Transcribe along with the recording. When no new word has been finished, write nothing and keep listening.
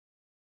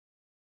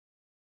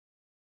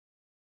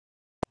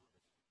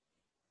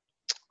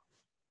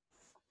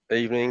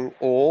Evening,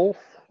 all.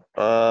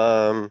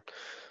 Um,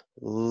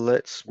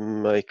 let's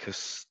make a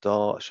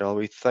start, shall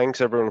we? Thanks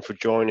everyone for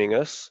joining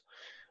us.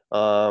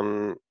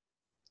 Um,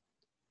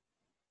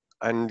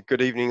 and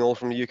good evening, all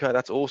from the UK.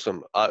 That's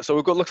awesome. So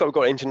looks like we've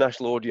got an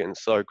international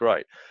audience. So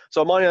great.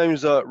 So my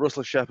name's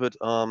Russell Shepherd.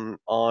 I'm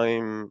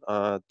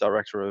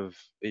director of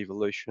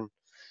Evolution.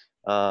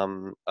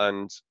 And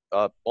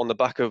on the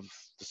back of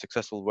the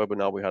successful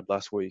webinar we had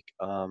last week,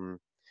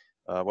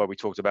 where we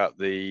talked about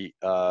the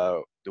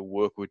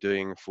work we're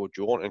doing for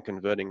Jaunt and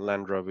converting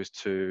Land Rovers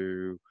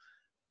to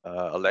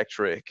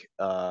electric.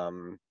 Uh,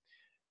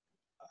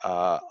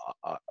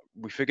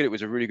 we figured it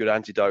was a really good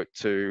antidote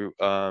to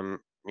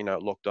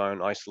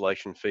lockdown,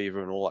 isolation,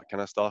 fever, and all that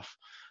kind of stuff.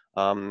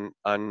 And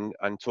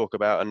talk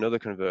about another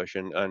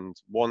conversion, and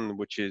one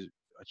which is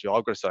actually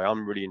I've got to say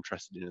I'm really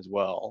interested in as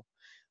well,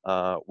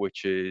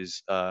 which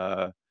is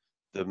I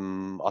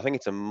think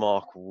it's a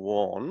Mark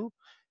 1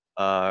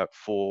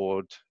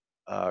 Ford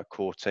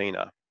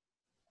Cortina,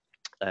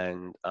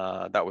 and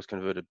that was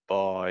converted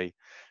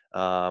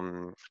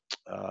um,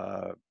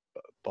 uh,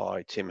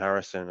 by Tim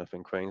Harrison up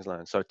in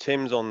Queensland. So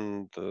Tim's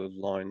on the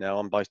line now.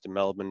 I'm based in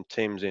Melbourne.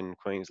 Tim's in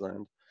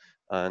Queensland,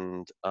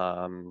 and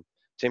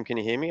Tim, can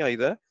you hear me? Are you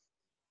there?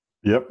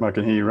 Yep, I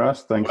can hear you,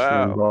 Russ. Thanks for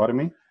Wow. inviting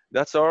me.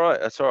 That's all right.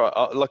 That's all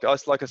right. Like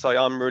I say,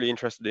 I'm really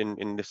interested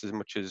in this as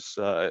much as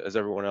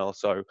everyone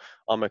else. So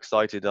I'm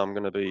excited. I'm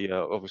going to be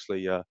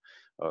obviously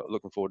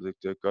looking forward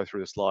to go through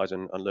the slides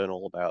and learn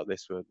all about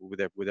this with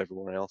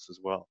everyone else as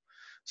well.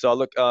 So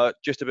look,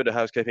 just a bit of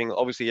housekeeping.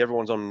 Obviously,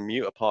 everyone's on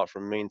mute apart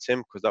from me and Tim,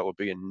 because that would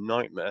be a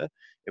nightmare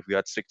if we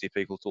had 60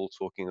 people all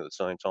talking at the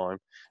same time.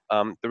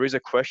 There is a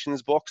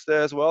questions box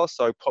there as well,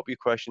 so pop your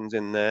questions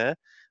in there.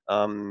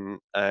 And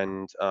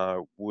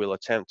we'll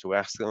attempt to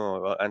ask them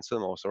or answer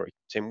them, or sorry,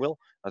 Tim will,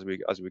 as we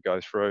go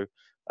through.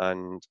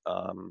 And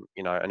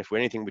and if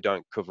anything we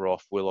don't cover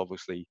off, we'll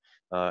obviously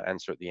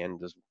answer at the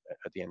end as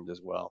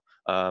well.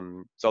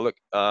 So look,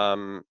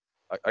 I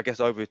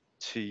guess over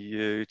to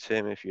you,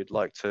 Tim, if you'd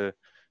like to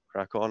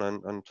crack on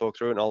and talk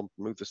through, and I'll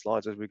move the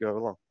slides as we go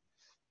along.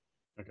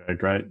 Okay,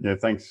 great. Yeah,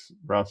 thanks,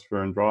 Russ,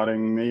 for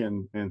inviting me,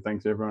 and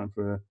thanks everyone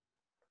for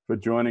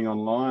joining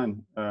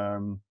online.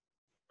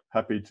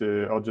 Happy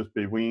to. I'll just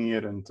be winging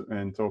it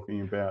and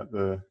talking about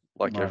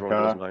Like my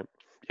everyone does, car. mate.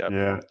 Yep.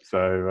 Yeah.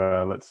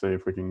 So let's see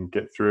if we can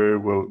get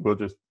through.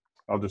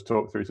 I'll just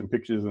talk through some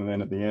pictures, and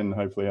then at the end,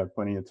 hopefully, have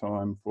plenty of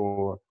time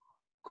for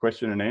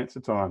question and answer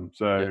time.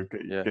 So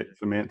get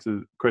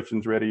some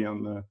questions ready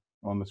on the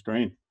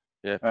screen.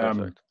 Yeah,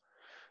 perfect.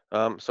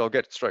 So I'll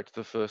get straight to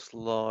the first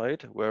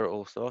slide where it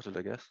all started,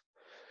 I guess.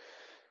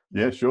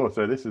 Yeah, sure.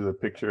 So this is a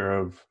picture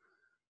of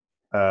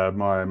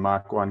my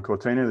Mark 1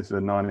 Cortina. This is a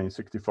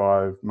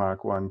 1965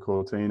 Mark 1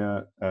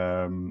 Cortina,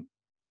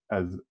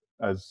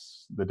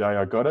 as the day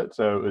I got it.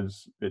 So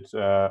it's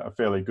a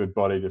fairly good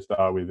body to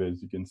start with,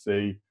 as you can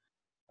see.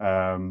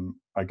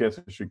 I guess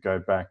I should go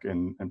back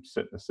and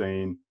set the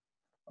scene.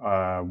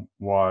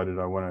 Why did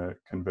I want to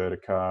convert a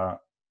car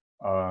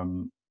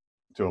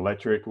to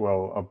electric?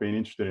 Well, I've been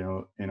interested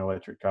in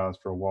electric cars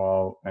for a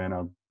while, and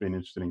I've been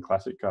interested in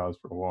classic cars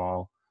for a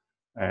while.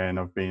 And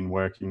I've been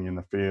working in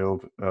the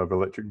field of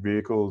electric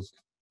vehicles,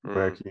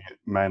 working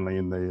mainly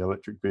in the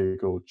electric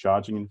vehicle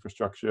charging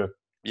infrastructure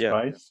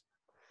space.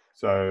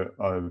 So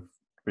I've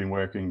been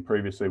working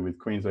previously with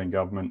Queensland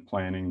Government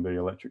planning the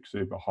electric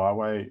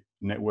superhighway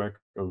network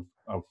of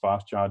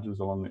fast chargers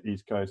along the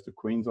east coast of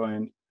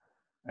Queensland,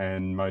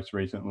 and most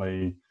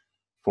recently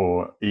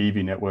for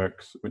EV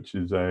Networks, which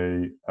is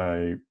a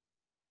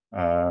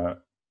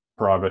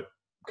private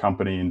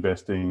company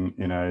investing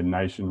in a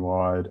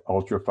nationwide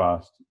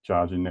ultra-fast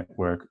charging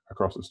network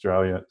across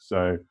Australia.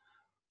 So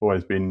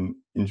always been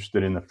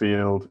interested in the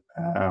field,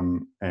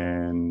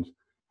 and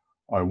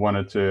I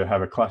wanted to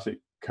have a classic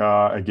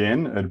car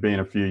again. It had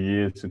been a few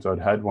years since I'd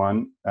had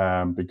one,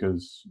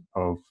 because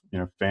of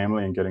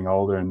family and getting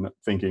older, and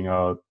thinking,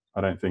 I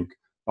don't think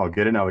I'll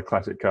get another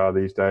classic car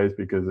these days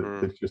because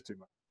it's just too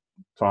much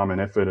time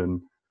and effort.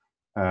 And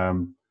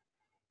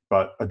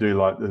but I do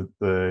like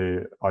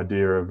the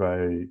idea of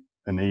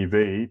an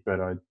EV,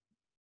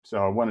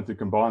 so I wanted to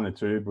combine the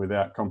two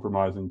without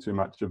compromising too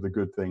much of the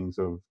good things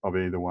of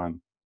either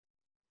one.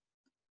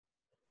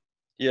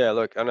 Yeah,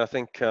 look, and I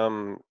think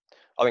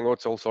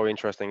what's also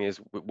interesting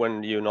is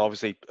when you, and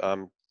obviously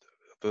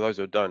for those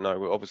who don't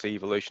know, obviously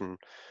Evolution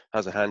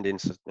has a hand in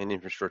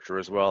infrastructure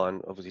as well,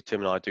 and obviously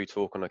Tim and I do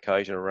talk on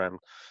occasion around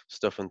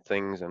stuff and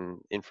things and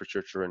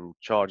infrastructure and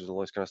charges and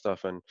all this kind of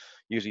stuff, and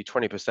usually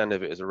 20%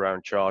 of it is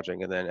around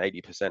charging, and then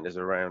 80% is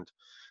around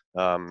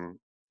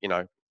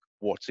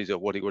what he's up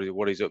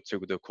to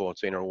with the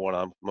Cortina, or what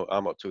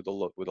I'm up to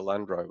with the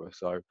Land Rover.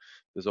 So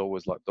there's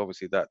always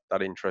obviously that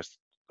interest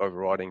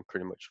overriding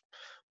pretty much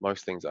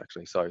most things,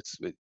 actually. So it's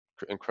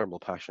incredible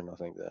passion, I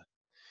think, there.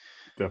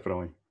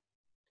 Definitely.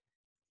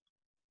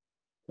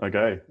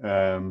 Okay,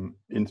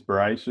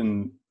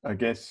 inspiration, I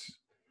guess.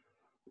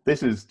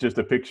 This is just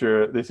a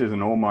picture. This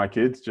isn't all my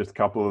kids, just a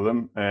couple of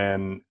them,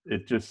 and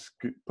it just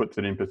puts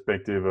it in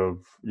perspective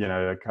of,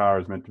 a car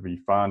is meant to be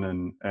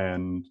fun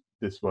and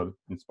this what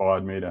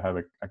inspired me to have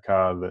a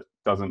car that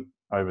doesn't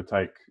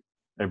overtake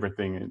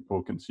everything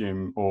or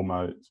consume all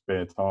my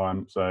spare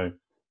time. So,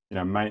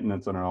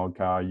 maintenance on an old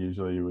car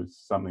usually was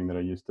something that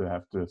I used to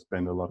have to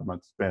spend a lot of my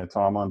spare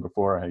time on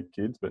before I had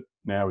kids. But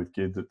now with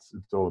kids, it's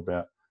all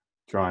about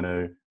trying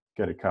to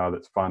get a car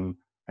that's fun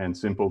and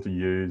simple to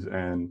use,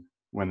 and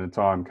when the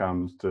time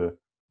comes to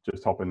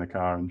just hop in the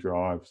car and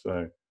drive.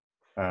 So,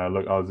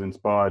 look, I was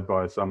inspired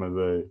by some of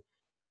the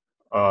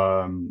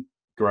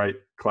great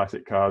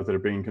classic cars that are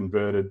being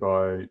converted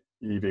by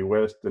EV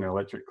West and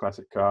electric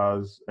classic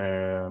cars.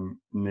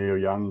 Neil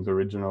Young's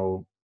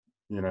original,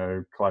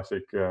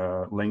 classic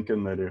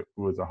Lincoln, that it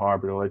was a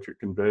hybrid electric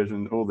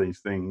conversion. All these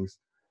things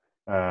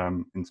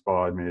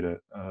inspired me to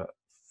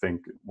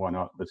think, why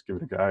not? Let's give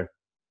it a go.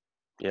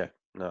 Yeah,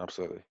 no,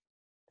 absolutely.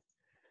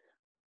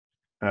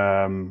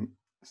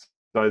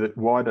 So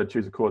why did I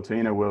choose a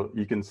Cortina? Well,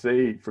 you can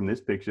see from this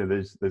picture,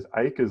 there's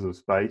acres of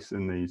space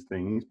in these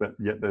things, but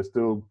yet they're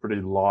still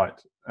pretty light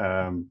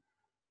and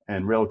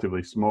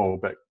relatively small.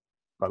 But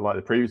like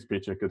the previous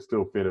picture, could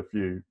still fit a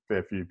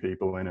fair few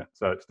people in it.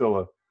 So it's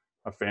still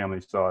a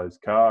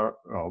family-sized car,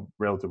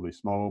 relatively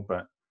small,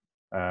 but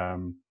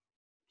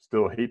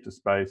still heaps of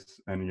space.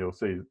 And you'll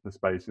see the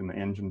space in the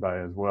engine bay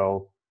as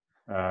well.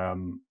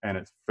 And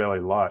it's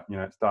fairly light.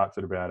 It starts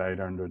at about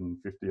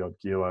 850 odd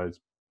kilos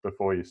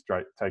before you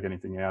take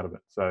anything out of it.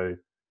 So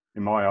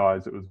in my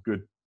eyes, it was a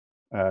good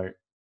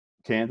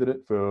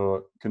candidate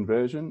for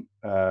conversion.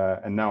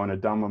 And knowing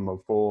I'd done one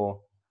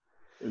before,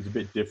 it was a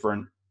bit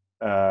different.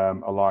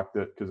 I liked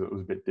it because it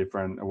was a bit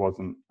different. It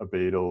wasn't a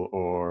Beetle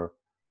or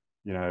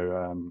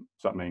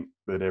something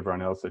that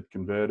everyone else had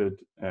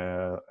converted.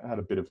 It had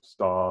a bit of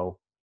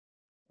style,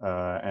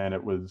 and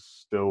it was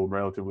still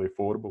relatively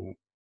affordable.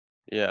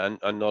 Yeah,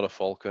 and not a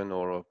Falcon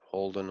or a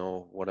Holden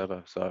or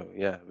whatever. So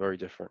yeah, very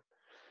different.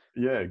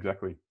 Yeah,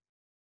 exactly.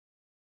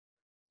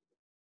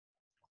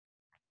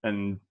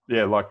 And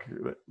yeah, like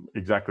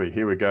exactly.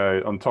 Here we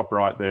go. On top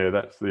right there,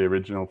 that's the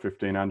original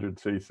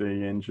 1500cc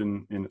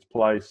engine in its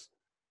place.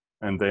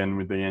 And then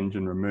with the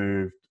engine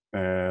removed,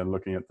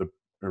 looking at the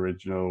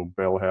original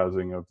bell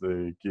housing of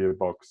the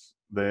gearbox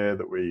there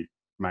that we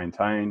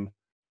maintained,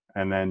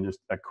 and then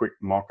just a quick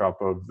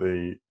mock-up of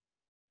the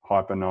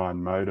Hyper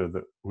 9 motor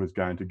that was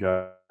going to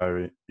go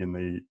in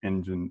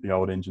the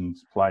old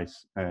engine's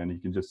place. And you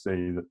can just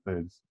see that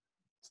there's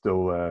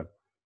still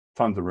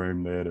tons of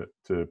room there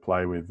to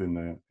play with in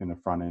the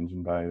front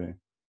engine bay there.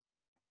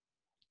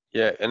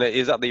 Yeah, and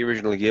is that the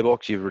original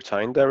gearbox you've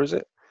retained there, is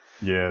it?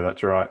 Yeah,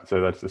 that's right. So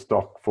that's the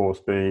stock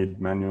 4-speed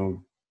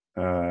manual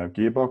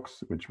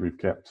gearbox, which we've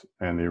kept,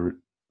 and the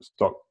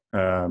stock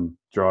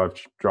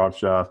drive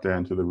shaft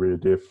down to the rear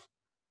diff.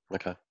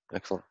 Okay,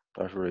 excellent.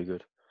 That's really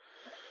good.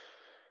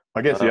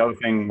 I guess the other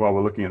thing, while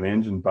we're looking at the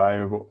engine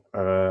bay,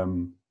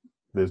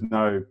 there's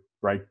no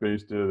brake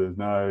booster, there's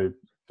no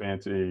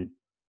fancy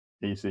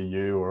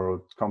ECU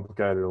or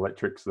complicated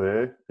electrics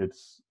there.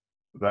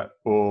 That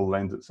all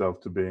lends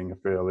itself to being a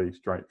fairly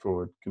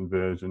straightforward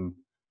conversion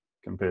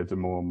compared to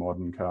more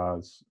modern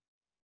cars.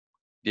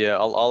 Yeah,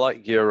 I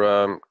like your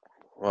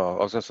well,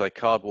 I was going to say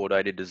cardboard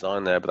aided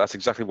design there, but that's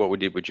exactly what we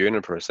did with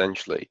Juniper.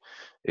 Essentially,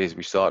 is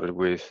we started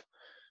with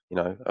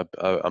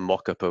a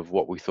mock-up of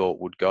what we thought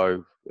would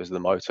go as the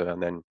motor,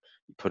 and then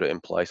you put it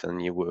in place, and then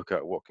you work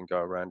out what can go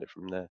around it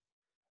from there.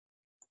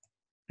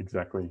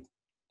 Exactly.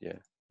 Yeah,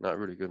 no,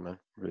 really good, man,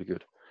 really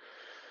good.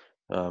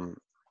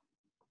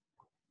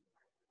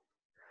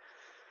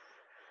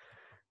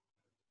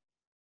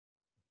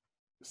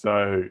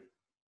 So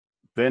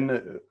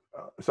then,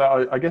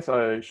 I guess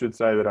I should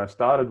say that I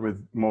started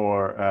with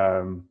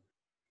more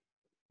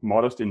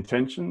modest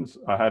intentions.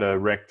 I had a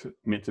wrecked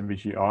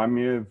Mitsubishi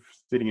i-MiEV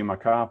sitting in my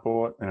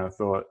carport, and I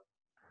thought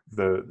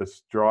the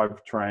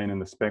drivetrain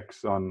and the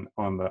specs on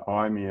the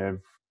i-MiEV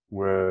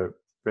were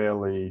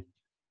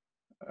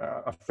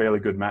a fairly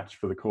good match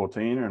for the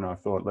Cortina, and I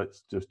thought,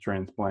 let's just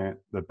transplant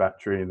the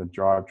battery and the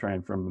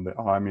drivetrain from the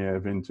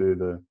i-MiEV into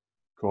the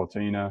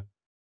Cortina.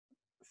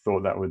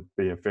 Thought that would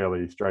be a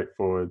fairly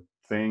straightforward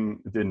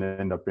thing. It didn't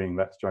end up being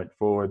that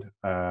straightforward,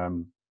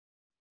 and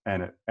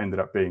it ended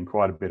up being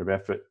quite a bit of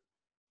effort.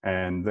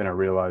 And then I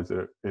realized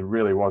that it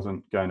really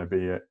wasn't going to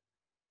be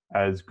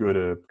as good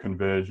a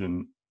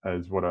conversion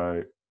as what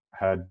I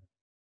had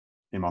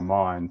in my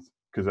mind,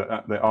 because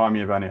the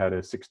i-MiEV only had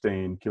a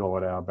 16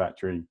 kilowatt hour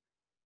battery,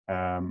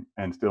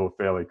 and still a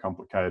fairly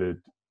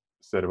complicated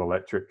set of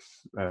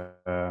electrics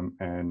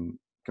and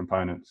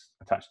components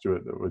attached to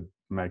it that would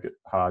make it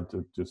hard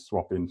to just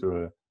swap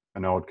into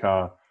an old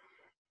car.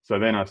 So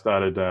then I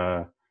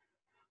started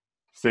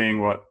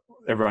seeing what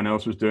everyone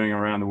else was doing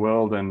around the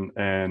world,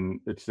 and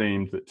it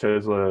seemed that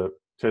Tesla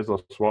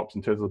swaps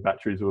and Tesla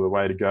batteries were the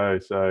way to go.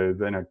 So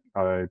then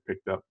I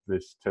picked up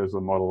this Tesla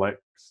Model X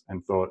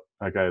and thought,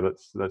 okay,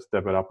 let's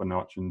step it up a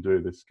notch and do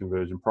this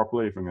conversion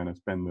properly. If I'm going to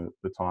spend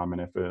the time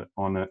and effort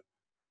on it,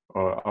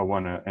 or I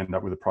want to end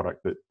up with a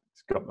product that's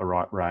got the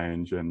right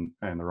range and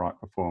the right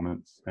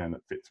performance, and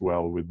it fits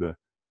well with the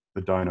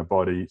donor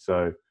body.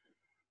 So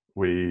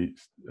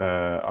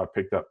I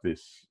picked up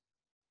this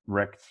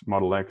wrecked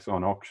Model X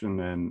on auction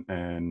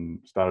and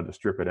started to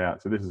strip it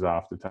out. So this is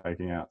after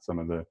taking out some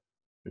of the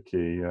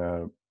key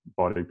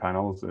body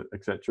panels,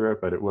 etc.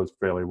 But it was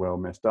fairly well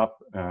messed up,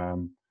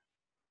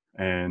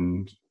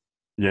 and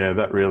yeah,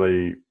 that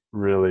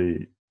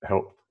really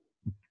helped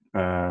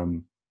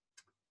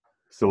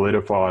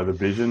solidify the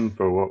vision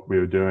for what we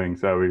were doing.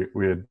 So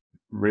we had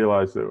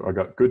realized that I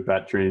got good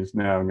batteries.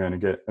 Now I'm going to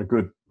get a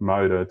good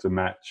motor to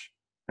match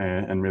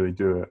and really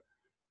do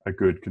a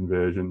good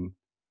conversion.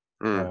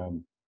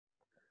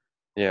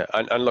 Yeah,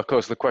 and of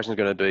course the question is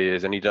going to be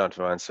is, and you don't have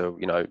to answer,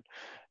 you know,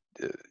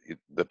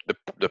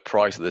 the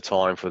price at the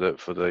time for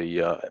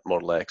the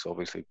Model X,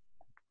 obviously,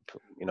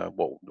 you know,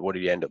 what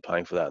did you end up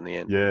paying for that in the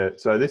end? Yeah,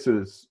 so this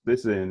is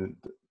in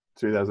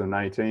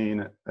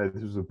 2018.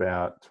 This was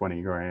about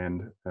 20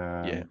 grand.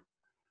 Yeah.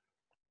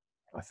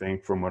 I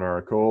think, from what I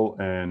recall,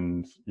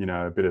 and you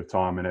know,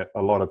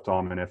 a lot of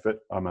time and effort,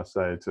 I must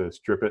say, to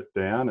strip it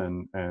down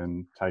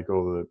and take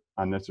all the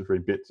unnecessary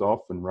bits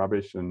off and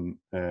rubbish and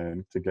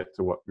to get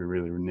to what we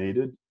really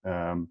needed.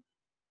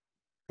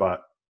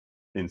 But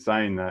in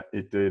saying that,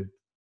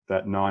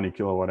 that 90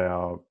 kilowatt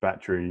hour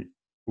battery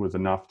was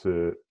enough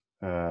to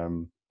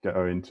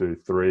go into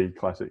 3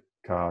 classic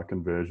car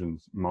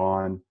conversions,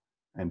 mine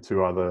and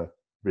 2 other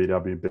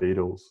VW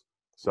Beetles.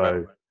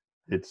 So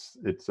it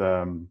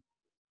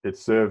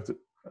served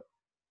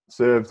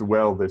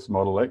well, this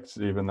Model X,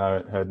 even though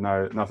it had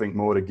nothing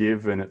more to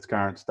give in its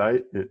current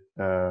state. It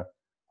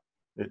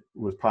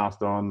was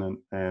passed on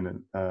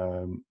and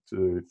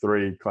to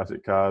 3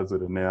 classic cars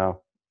that are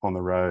now on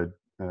the road.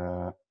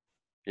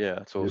 Yeah,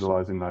 that's awesome.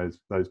 Utilizing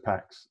those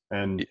packs.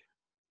 And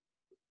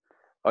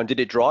did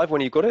it drive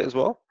when you got it as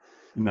well?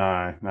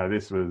 No,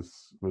 this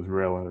was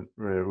real.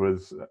 It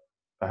was,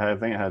 I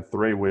think it had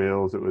 3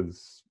 wheels. It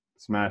was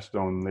smashed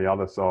on the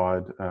other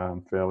side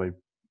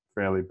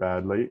fairly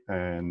badly,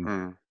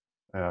 and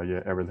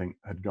everything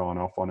had gone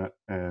off on it,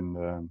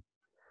 and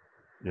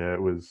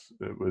it was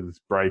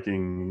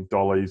breaking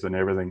dollies and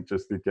everything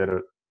just to get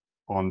it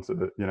onto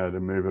to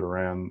move it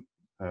around.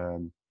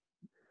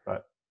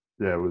 But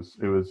yeah, it was.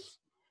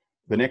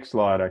 The next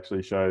slide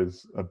actually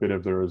shows a bit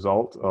of the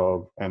result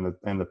of and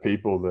the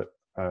people that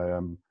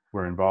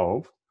were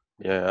involved.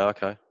 Yeah,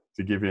 okay.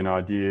 To give you an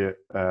idea,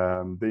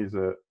 these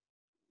are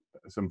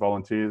some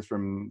volunteers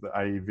from the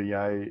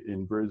AVA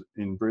in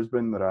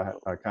Brisbane that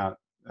I can't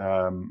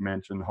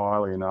mention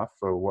highly enough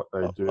for what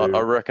they do.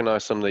 I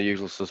recognise some of the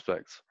usual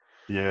suspects.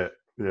 Yeah.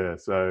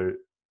 So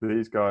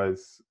these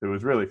guys, it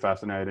was really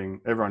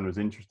fascinating. Everyone was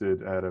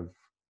interested out of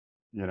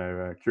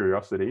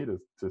curiosity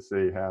to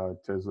see how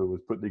Tesla was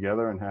put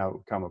together and how it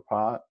would come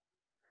apart.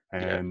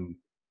 And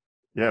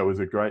it was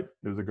a great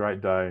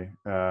day.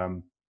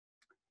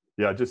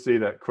 I just see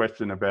that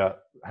question about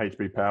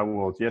HP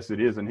Powerwalls. Yes, it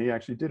is. And he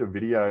actually did a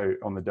video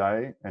on the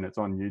day, and it's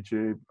on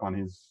YouTube, on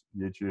his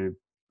YouTube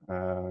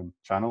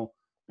channel.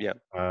 Yeah.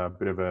 A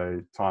bit of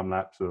a time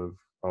lapse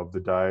of the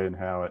day and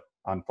how it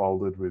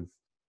unfolded with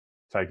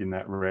taking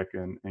that wreck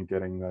and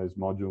getting those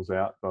modules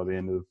out by the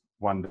end of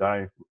one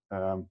day,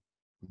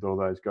 with all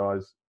those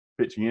guys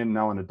pitching in.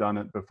 No one had done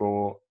it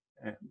before,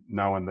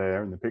 no one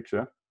there in the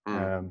picture.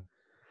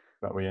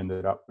 But we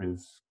ended up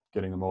with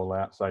getting them all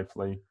out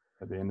safely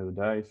at the end of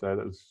the day. So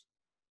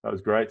that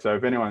was great. So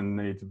if anyone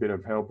needs a bit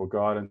of help or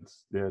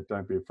guidance,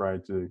 don't be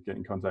afraid to get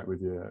in contact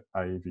with your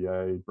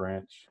AVA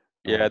branch.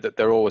 Yeah,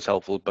 they're always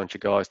helpful, a bunch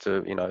of guys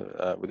to,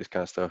 with this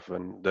kind of stuff,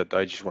 and that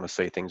they just want to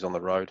see things on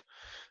the road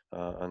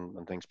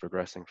and things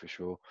progressing for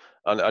sure.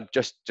 And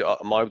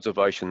my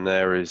observation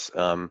there is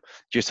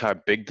just how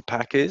big the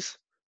pack is.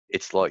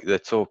 It's like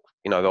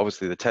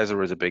obviously the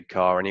Tesla is a big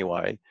car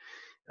anyway.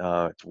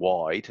 It's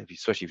wide,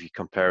 especially if you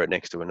compare it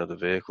next to another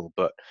vehicle.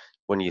 But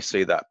when you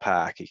see that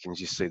pack, you can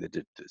just see that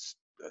it's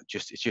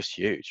just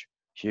huge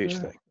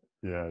thing.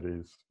 Yeah, it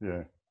is.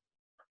 Yeah.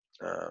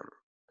 All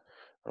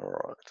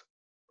right.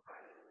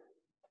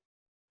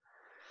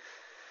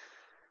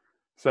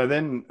 So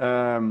then,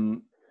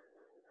 the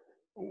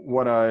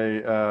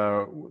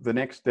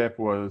next step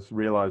was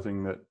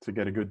realizing that to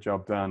get a good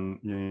job done,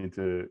 you need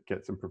to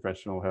get some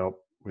professional help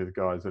with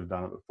guys that have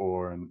done it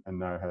before and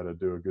know how to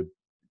do a good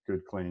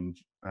clean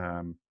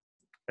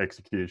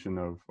execution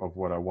of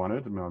what I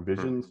wanted and my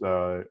vision.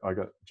 So I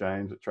got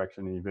James at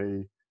Traction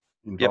EV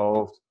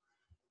involved.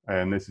 Yep.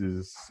 And this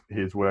is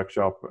his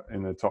workshop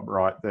in the top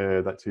right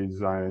there. That's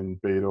his own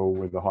Beetle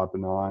with the Hyper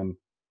 9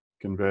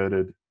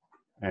 converted,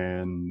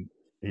 and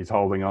he's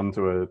holding on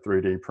to a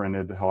 3D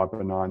printed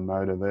Hyper 9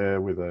 motor there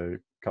with a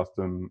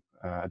custom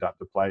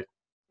adapter plate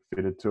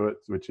fitted to it,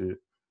 which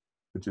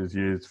is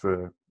used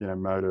for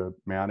motor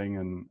mounting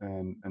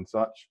and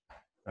such,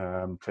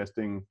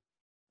 testing.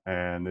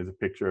 And there's a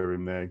picture of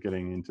him there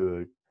getting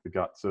into the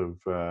guts of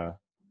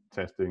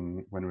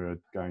testing when we were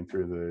going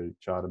through the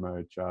charter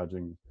mode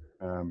charging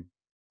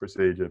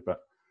procedure. But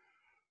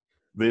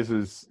this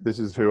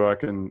is who I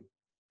can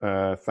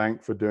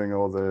thank for doing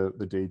all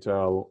the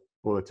detail,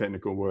 all the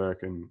technical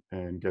work, and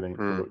getting it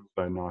to look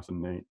so nice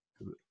and neat.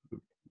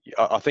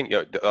 I think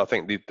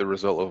the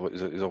result of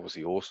it is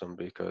obviously awesome,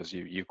 because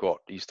you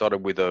started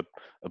with a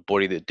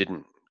body that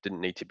didn't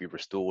didn't need to be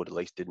restored, at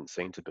least didn't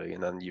seem to be.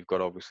 And then you've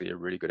got obviously a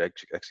really good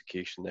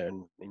execution there,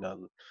 and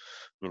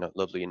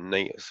lovely and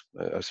neat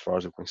as far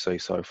as I can see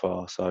so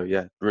far. So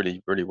yeah,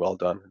 really, really well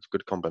done. It's a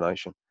good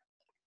combination.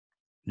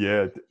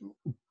 Yeah,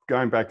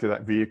 going back to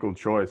that vehicle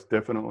choice,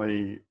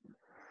 definitely.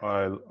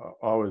 I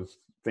I was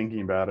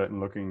thinking about it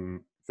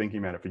and thinking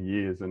about it for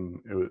years, and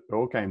it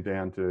all came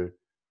down to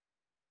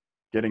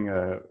getting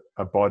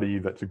a body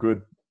that's a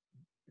good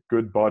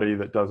body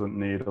that doesn't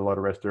need a lot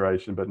of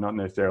restoration, but not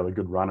necessarily a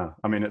good runner.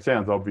 I mean, it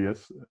sounds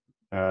obvious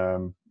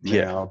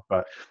Yeah. now,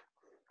 but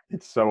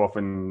it's so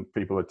often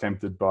people are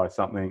tempted by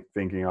something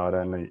thinking, oh, it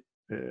only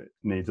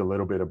needs a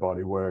little bit of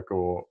body work,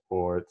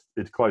 or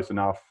it's close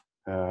enough.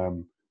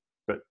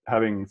 But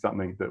having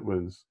something that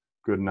was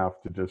good enough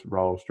to just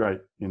roll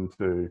straight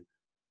into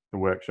the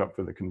workshop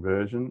for the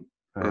conversion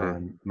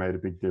Mm. made a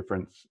big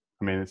difference.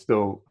 I mean, it's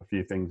still a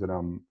few things that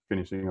I'm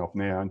finishing off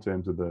now in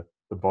terms of the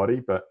body,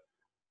 but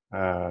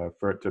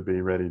for it to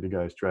be ready to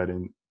go straight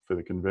in for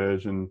the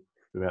conversion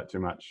without too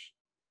much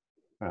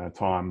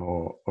time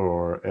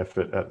or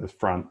effort at the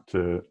front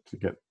to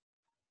get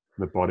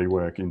the body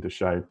work into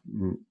shape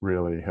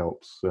really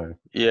helps. So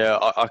Yeah,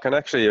 I can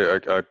actually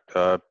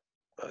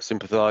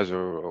sympathise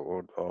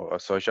or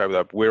associate with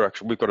that.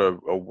 We've got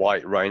a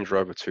white Range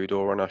Rover two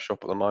door in our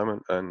shop at the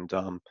moment, and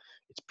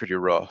it's pretty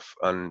rough.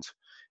 And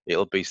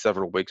it'll be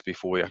several weeks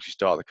before we actually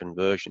start the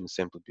conversion,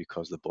 simply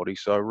because the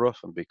body's so rough,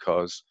 and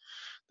because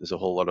there's a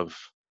whole lot of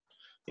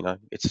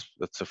it's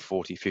a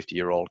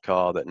 40-50-year-old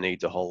car that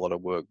needs a whole lot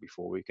of work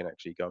before we can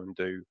actually go and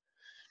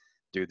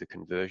do the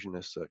conversion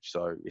as such.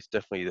 So it's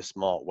definitely the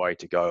smart way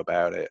to go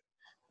about it,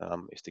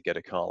 is to get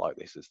a car like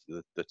this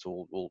that's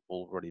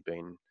already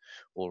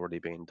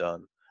been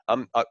done.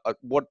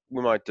 What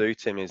we might do,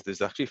 Tim, is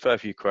there's actually a fair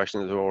few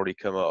questions that have already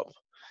come up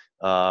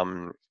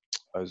um,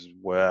 as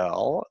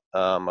well.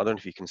 I don't know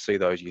if you can see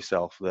those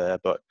yourself there,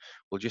 but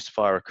we'll just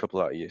fire a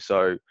couple at you.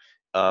 So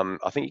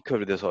I think you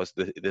covered this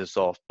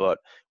off, but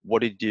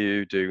what did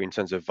you do in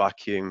terms of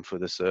vacuum for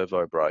the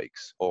servo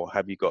brakes, or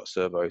have you got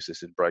servo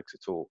assisted brakes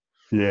at all?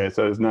 yeah,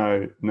 so there's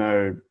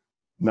no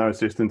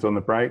assistance on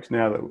the brakes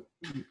now. That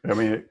I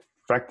mean,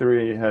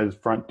 factory has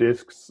front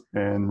discs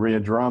and rear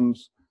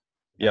drums,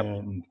 Yep.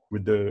 and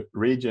with the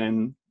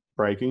regen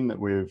braking that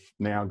we've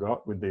now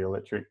got with the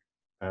electric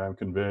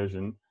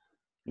conversion,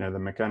 the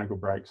mechanical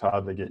brakes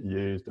hardly get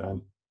used.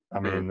 And I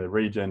Mm. mean, the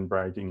regen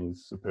braking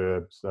is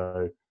superb.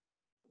 So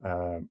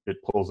it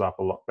pulls up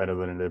a lot better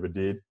than it ever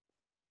did,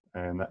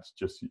 and that's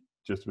just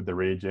with the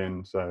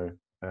regen. So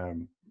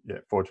yeah,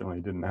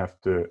 fortunately, didn't have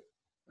to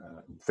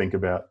think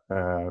about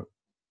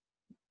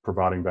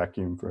providing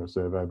vacuum for a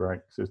servo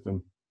brake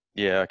system.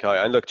 Yeah, okay.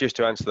 And look, just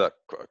to answer that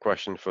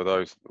question for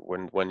those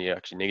when you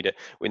actually need it,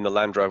 in the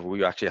Land Rover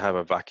we actually have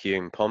a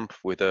vacuum pump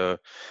with a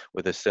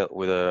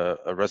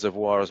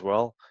reservoir as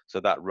well, so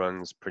that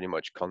runs pretty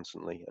much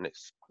constantly, and it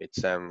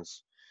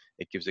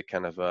gives it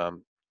kind of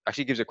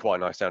actually gives it quite a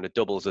nice sound. It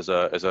doubles as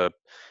a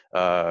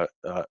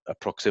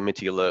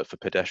proximity alert for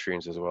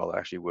pedestrians as well. It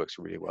actually works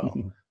really well.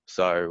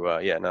 So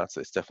yeah, no,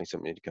 it's definitely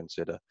something to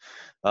consider.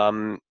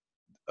 Um,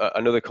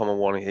 Another common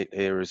one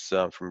here is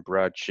from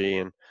Brad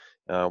Sheehan.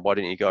 Why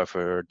didn't you go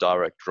for a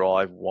direct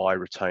drive? Why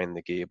retain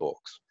the gearbox?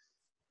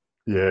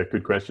 Yeah,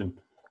 good question.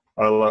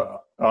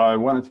 I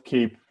wanted to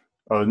keep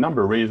a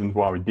number of reasons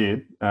why we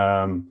did.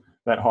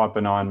 That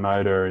Hyper 9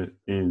 motor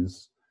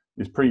is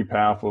pretty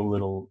powerful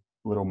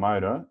little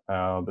motor.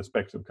 The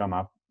specs have come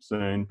up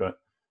soon, but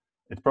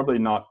it's probably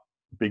not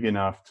big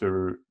enough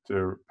to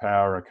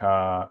power a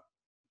car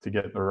to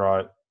get the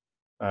right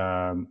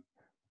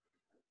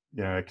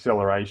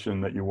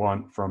acceleration that you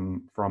want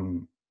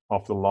from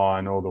off the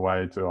line all the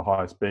way to a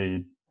high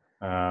speed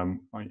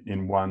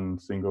in one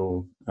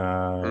single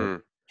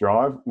Mm,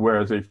 drive.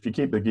 Whereas if you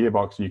keep the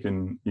gearbox,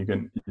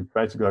 you've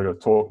basically got a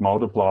torque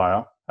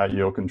multiplier at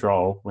your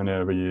control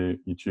whenever you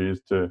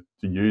choose to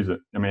use it.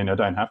 I mean, I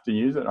don't have to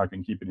use it. I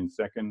can keep it in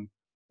second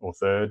or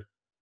third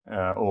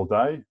all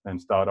day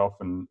and start off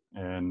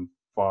and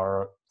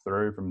fire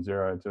through from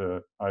 0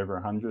 to over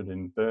 100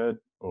 in third,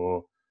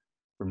 or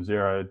from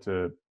 0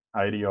 to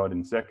 80 odd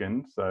in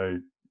second. So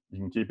you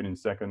can keep it in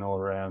second all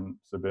around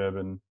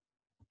suburban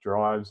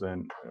drives,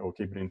 or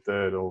keep it in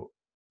third or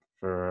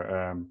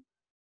for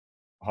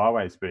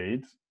highway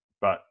speeds.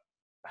 But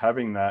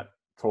having that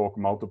torque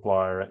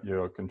multiplier at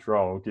your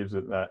control gives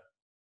it that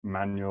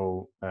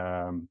manual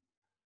uh,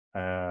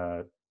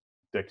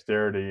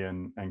 dexterity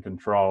and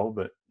control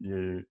that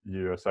you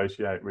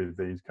associate with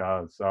these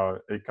cars. So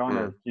it kind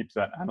mm. of keeps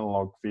that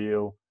analog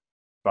feel,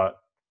 but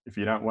if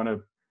you don't want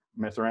to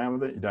mess around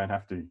with it, you don't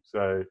have to.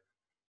 So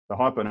the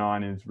Hyper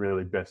 9 is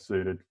really best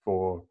suited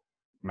for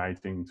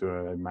mating to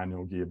a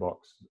manual gearbox.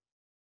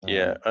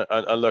 Yeah,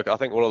 and look, I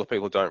think what a lot of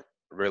people don't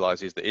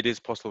realize is that it is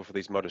possible for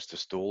these motors to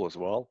stall as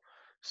well.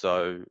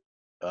 So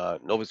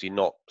obviously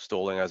not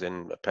stalling as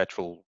in a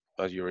petrol,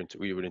 as you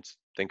would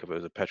think of it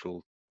as a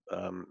petrol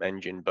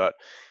engine, but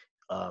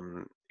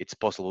it's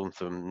possible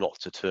for them not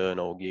to turn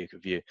or gear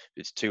if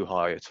it's too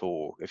high a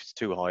torque. If it's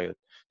too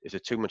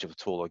much of a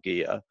taller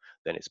gear,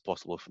 then it's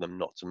possible for them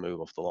not to move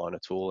off the line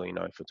at all.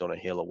 If it's on a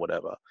hill or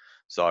whatever.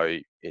 So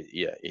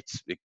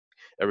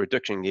a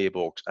reduction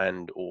gearbox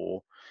and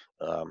or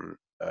um,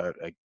 a,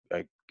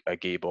 a, a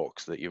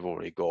gearbox that you've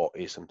already got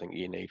is something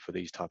you need for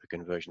these type of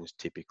conversions.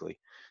 Typically,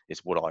 is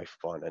what I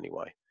find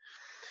anyway.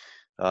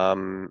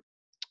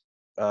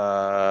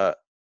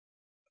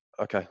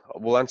 Okay,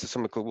 we'll answer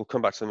some. We'll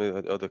come back to some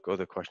of the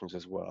other questions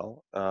as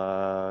well.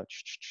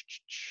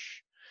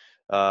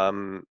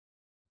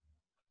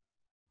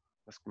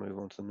 Let's move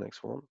on to the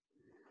next one.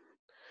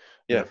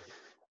 Yeah. Yep.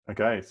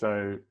 Okay,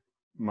 so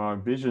my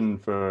vision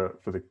for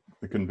the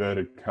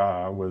converted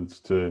car was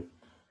to,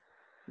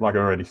 like I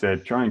already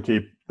said, try and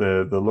keep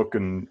the look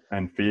and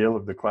feel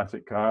of the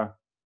classic car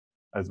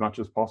as much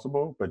as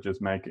possible, but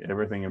just make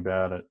everything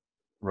about it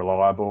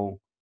reliable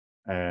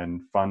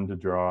and fun to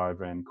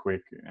drive and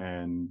quick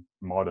and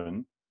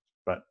modern,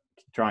 but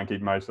try and keep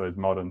most of those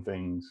modern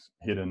things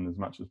hidden as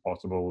much as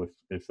possible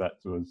if that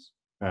was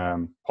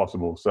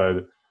possible.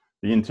 So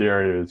the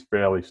interior is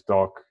fairly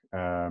stock.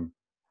 I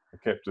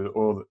kept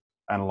all the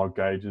analog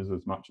gauges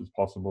as much as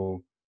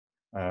possible,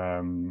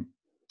 and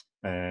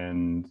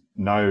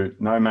no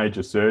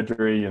major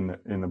surgery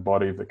in the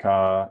body of the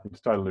car.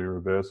 It's totally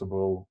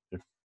reversible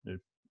if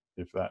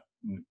that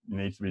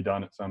needs to be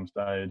done at some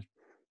stage.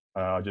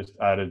 I just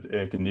added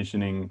air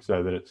conditioning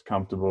so that it's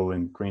comfortable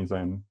in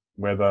Queensland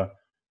weather.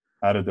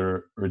 Added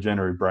the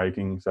regenerative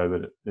braking so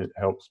that it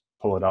helps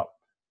pull it up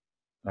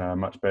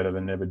much better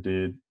than it ever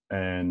did.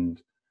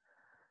 And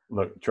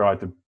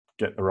tried to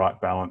get the right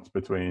balance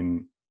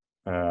between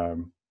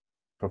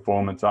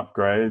performance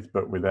upgrades,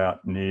 but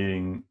without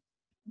worrying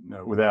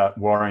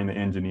the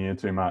engineer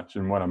too much.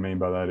 And what I mean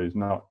by that is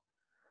not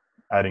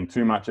adding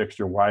too much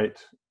extra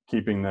weight,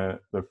 keeping the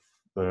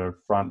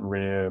front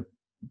rear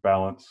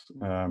balance,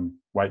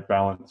 weight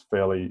balance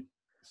fairly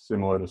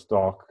similar to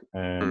stock,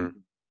 and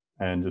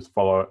just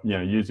follow,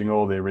 using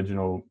all the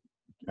original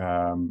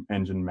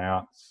engine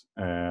mounts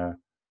and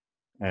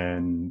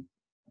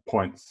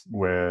points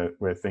where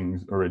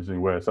things originally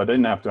were. So I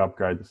didn't have to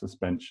upgrade the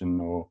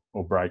suspension or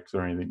brakes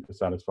or anything to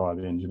satisfy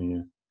the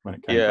engineer when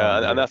it came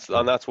time.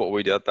 And that's what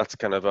we did. That's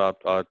kind of our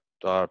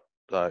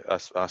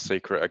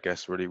secret, I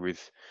guess, really,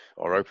 with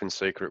our open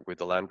secret with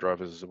the Land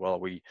Rovers as well.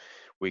 We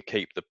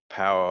keep the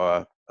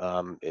power.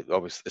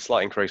 Obviously, a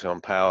slight increase on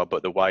power,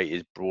 but the weight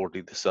is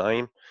broadly the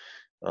same.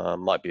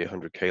 Might be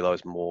 100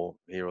 kilos more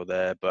here or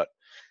there, but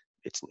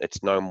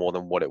it's no more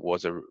than what it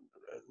was.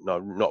 No,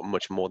 not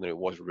much more than it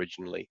was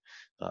originally.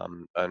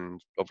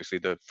 And obviously,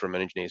 from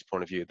an engineer's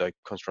point of view, they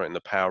concentrate on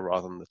the power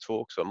rather than the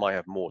torque. So it might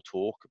have more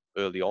torque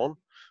early on,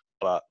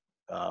 but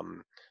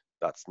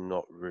that's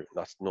not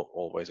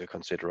always a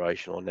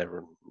consideration, or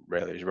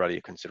is rarely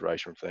a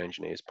consideration from the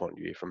engineer's point of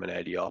view from an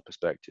ADR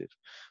perspective.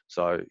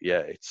 So yeah,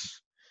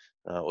 it's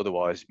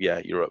otherwise,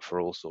 you're up for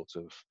all sorts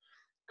of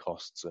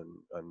costs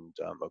and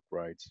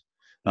upgrades.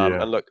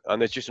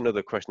 And there's just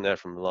another question there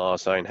from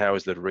Lars saying, how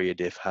is the rear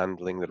diff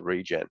handling the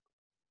regen?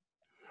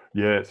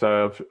 Yeah,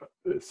 so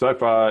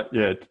far,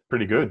 it's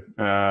pretty good.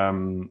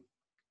 I'm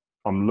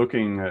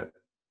looking at,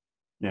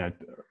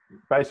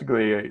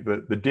 basically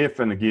the diff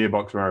and the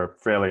gearbox were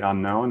fairly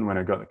unknown when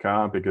I got the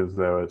car because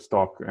they were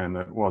stock and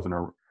it wasn't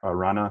a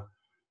runner.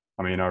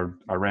 I mean,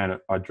 I ran it,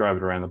 I drove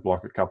it around the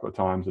block a couple of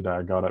times the day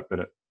I got it,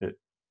 but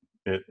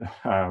it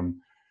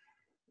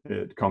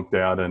conked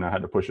out and I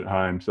had to push it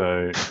home.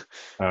 So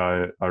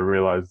I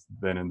realized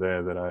then and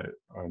there that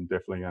I'm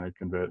definitely going to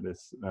convert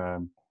this as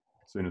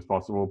soon as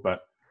possible.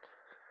 But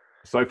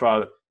so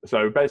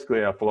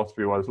basically our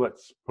philosophy was,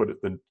 let's put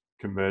the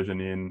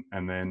conversion in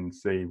and then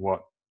see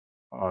what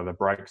either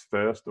breaks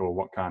first or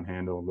what can't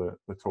handle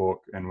the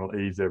torque, and we'll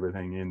ease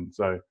everything in.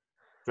 So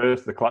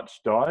first the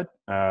clutch died,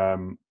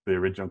 the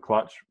original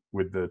clutch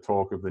with the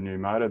torque of the new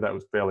motor. That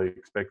was fairly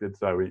expected.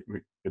 So we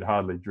had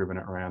hardly driven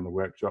it around the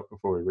workshop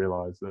before we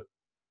realized that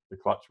the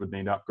clutch would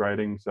need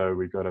upgrading. So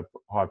we got a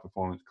high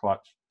performance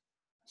clutch.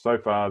 So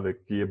far the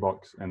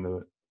gearbox and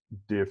the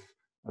diff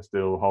are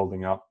still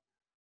holding up.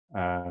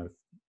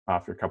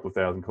 After a couple of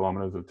thousand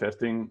kilometers of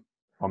testing,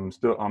 I'm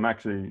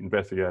actually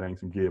investigating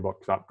some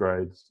gearbox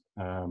upgrades,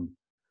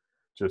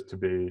 just to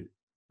be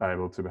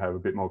able to have a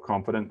bit more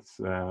confidence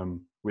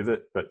with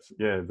it. But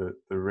yeah,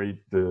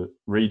 the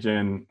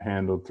regen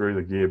handled through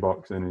the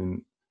gearbox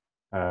and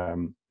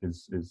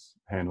is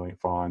handling it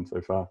fine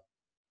so far.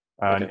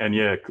 Okay. And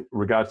yeah,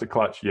 regards to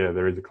clutch,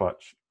 there is a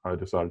clutch. I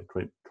decided to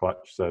click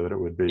clutch so that it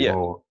would be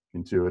more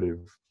intuitive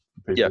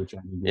for people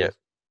changing gears.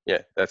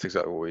 Yeah, that's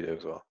exactly what we do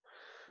as well.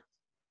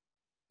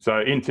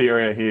 So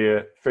interior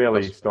here,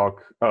 fairly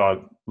stock.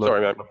 Oh, look,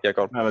 sorry, man. Yeah,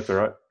 go on. No, that's all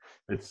right.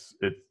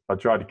 I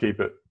tried to keep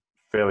it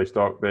fairly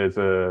stock. There's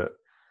a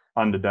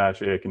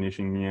underdash air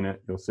conditioning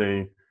unit. You'll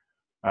see.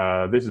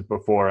 This is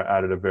before I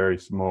added a very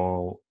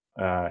small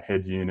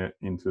head unit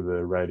into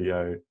the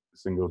radio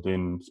single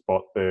DIN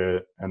spot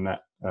there, and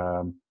that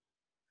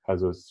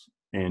has a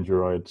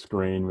Android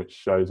screen which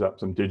shows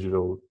up some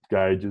digital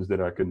gauges that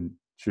I can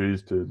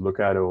choose to look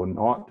at or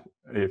not.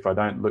 If I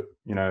don't look,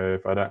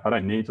 if I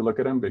don't need to look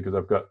at them because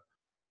I've got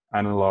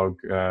analog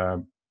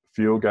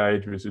fuel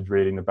gauge, which is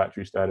reading the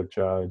battery state of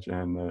charge,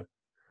 and the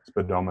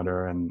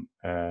speedometer, and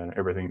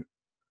everything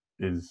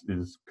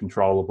is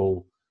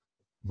controllable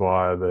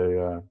via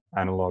the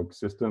analog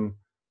system.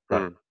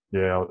 But Mm.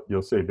 yeah,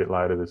 you'll see a bit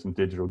later, there's some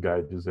digital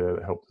gauges there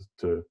that help us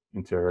to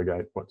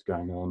interrogate what's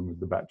going on with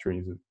the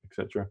batteries,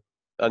 etc.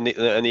 And the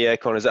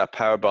aircon, is that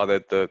powered by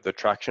the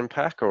traction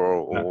pack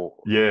or?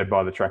 Yeah,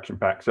 by the traction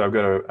pack. So I've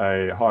got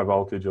a high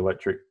voltage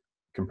electric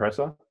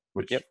compressor,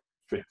 which Yep.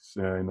 fits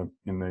in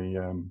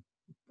the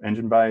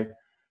engine bay,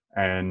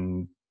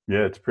 and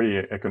yeah, it's pretty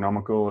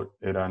economical.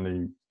 It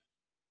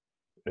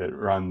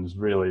runs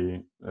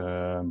really.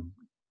 I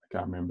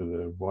can't remember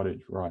the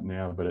wattage right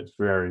now, but it's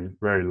very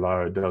very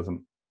low. It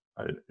doesn't.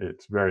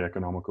 It's very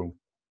economical.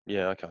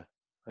 Yeah. Okay.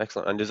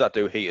 Excellent. And does that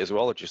do heat as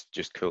well, or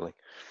just cooling?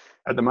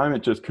 At the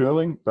moment, just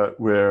cooling, but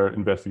we're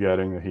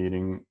investigating the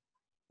heating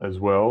as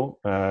well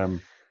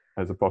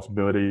as a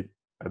possibility.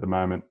 At the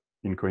moment,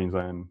 in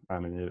Queensland,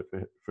 only need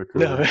it for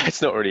No, cooling.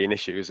 it's not really an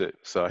issue, is it?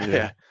 So Yeah.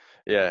 yeah,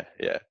 yeah,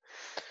 yeah.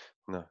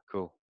 No,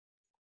 cool.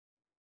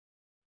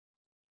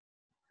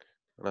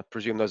 And I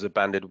presume those are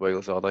banded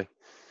wheels, are they?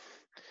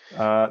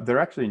 They're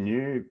actually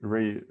new,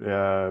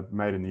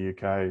 made in the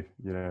UK,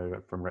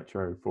 from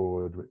Retro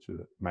Ford, which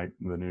make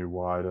the new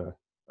wider.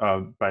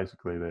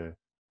 Basically, they're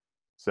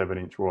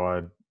 7-inch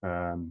wide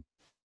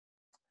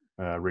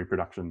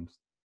reproductions.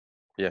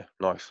 Yeah,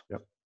 nice.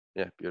 Yep.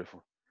 Yeah,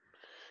 beautiful.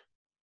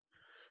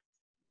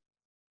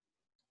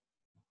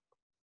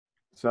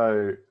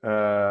 So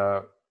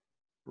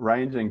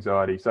range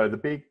anxiety. So the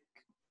big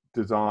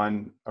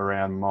design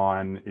around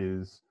mine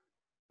is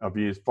I've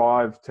used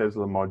 5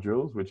 Tesla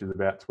modules, which is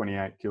about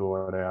 28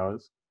 kilowatt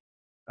hours.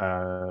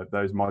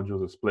 Those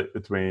modules are split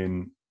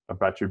between a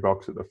battery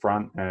box at the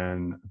front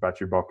and a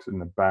battery box in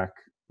the back,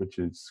 which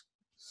is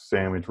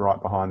sandwiched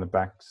right behind the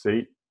back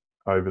seat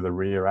over the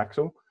rear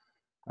axle.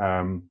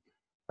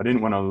 I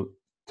didn't want to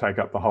take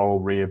up the whole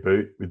rear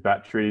boot with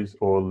batteries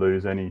or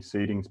lose any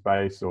seating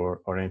space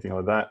or anything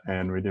like that,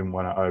 and we didn't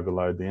want to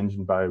overload the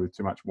engine bay with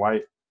too much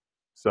weight.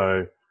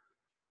 So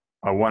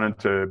I wanted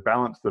to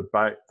balance the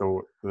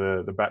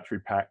battery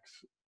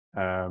packs.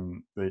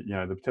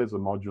 The Tesla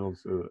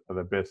modules are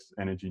the best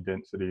energy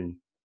density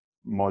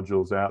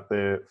modules out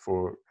there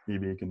for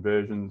EV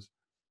conversions,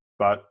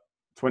 but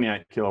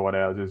 28 kilowatt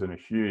hours isn't a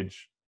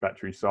huge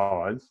battery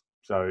size,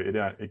 so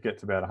it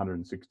gets about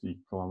 160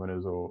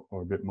 kilometers or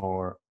a bit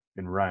more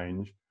in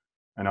range,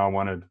 and I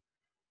wanted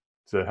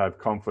to have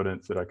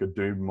confidence that I could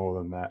do more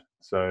than that.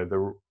 So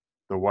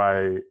the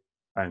way,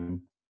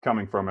 and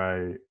coming from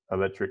a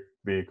electric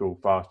vehicle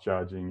fast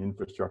charging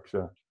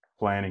infrastructure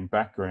planning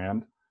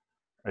background,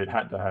 it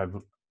had to have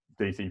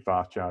DC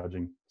fast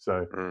charging.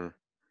 So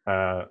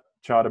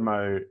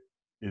CharterMo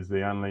is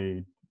the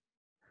only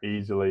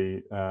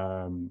easy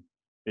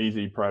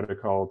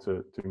protocol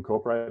to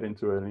incorporate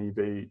into an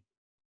EV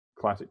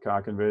classic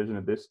car conversion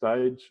at this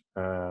stage.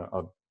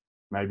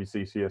 Maybe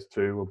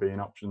CCS2 will be an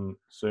option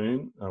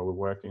soon. We're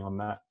working on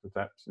that, if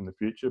that's in the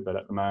future. But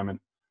at the moment,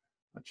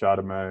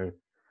 CharterMo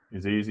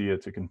is easier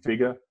to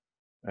configure,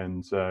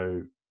 and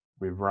so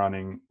we're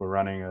running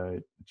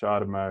a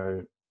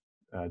CharterMo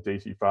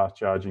DC fast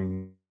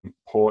charging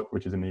port,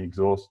 which is in the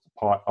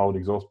old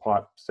exhaust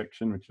pipe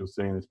section, which you'll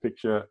see in this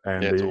picture,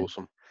 and Yeah, it's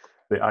awesome.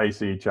 the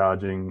AC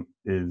charging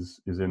is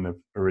in the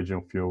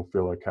original fuel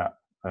filler cap,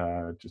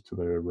 just to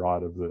the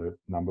right of the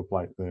number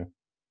plate there.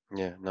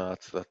 Yeah, no,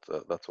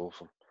 that's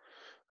awesome.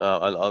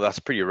 And that's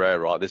pretty rare,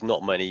 right? There's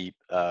not many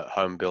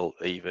home-built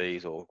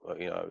EVs or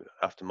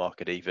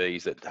aftermarket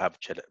EVs that have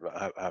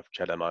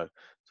CHAdeMO.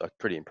 So it's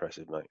pretty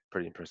impressive, mate.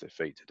 Pretty impressive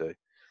feat to do.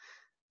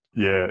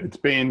 Yeah, it's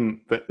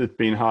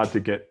been hard to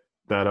get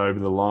that over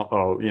the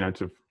line,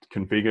 to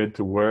configure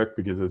to work,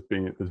 because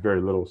there's very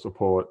little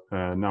support.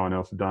 No one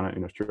else has done it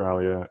in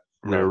Australia.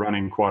 We're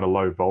running quite a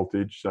low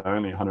voltage, so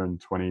only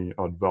 120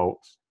 odd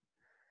volts,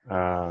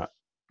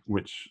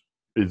 which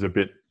is a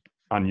bit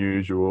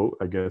unusual,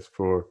 I guess,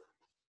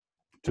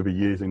 to be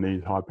using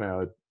these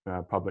high-powered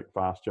public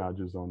fast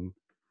chargers on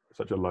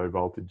such a low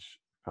voltage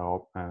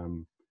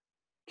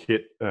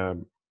kit.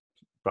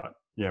 But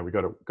yeah, we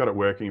got it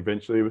working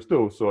eventually. We're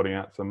still sorting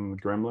out some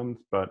gremlins,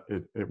 but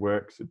it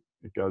works.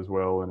 It goes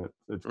well, and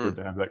it's good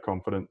to have that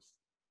confidence.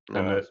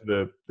 Nice.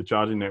 And the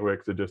charging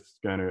networks are just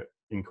going to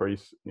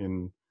increase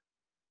in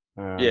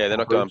Yeah, they're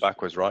not going coverage.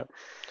 backwards, right?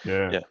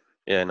 Yeah.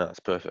 Yeah, no, it's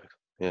perfect.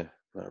 Yeah,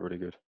 no, really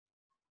good.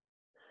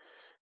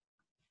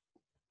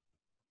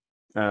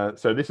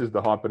 So this is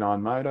the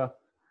Hyper-9 motor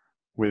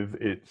with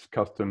its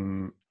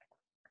custom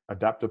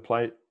adapter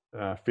plate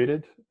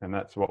fitted, and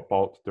that's what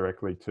bolts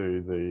directly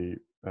to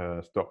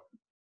the stock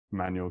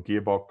manual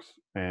gearbox.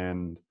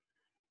 And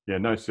yeah,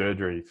 no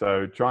surgery.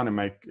 So trying to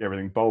make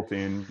everything bolt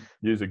in,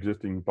 use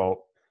existing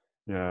bolt,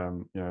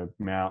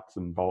 mounts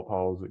and bolt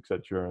holes,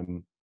 etc.,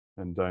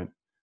 and don't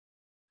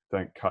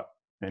cut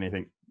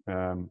anything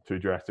too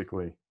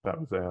drastically. That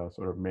was our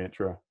sort of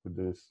mantra with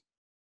this.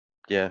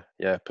 Yeah,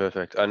 yeah,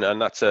 perfect. And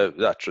that's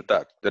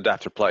that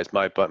adapter plate is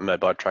made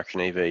by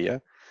Traction EV. Yeah,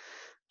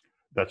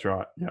 That's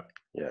right. Yeah.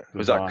 yeah.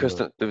 Was that Designed it.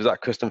 custom? Was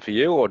that custom for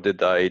you, or did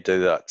they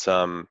do that?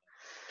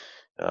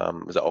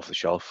 Was that off the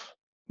shelf?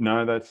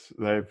 No,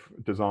 they've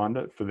designed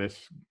it for this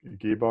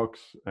gearbox,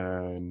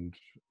 and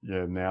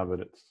yeah, now that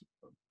it's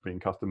been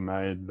custom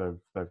made,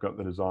 they've got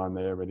the design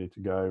there ready to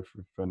go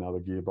for another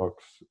gearbox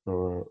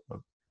or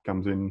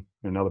comes in,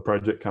 another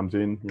project comes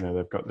in. You know,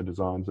 they've got the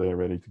designs there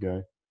ready to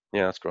go.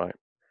 Yeah, that's great.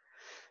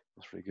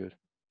 That's really good.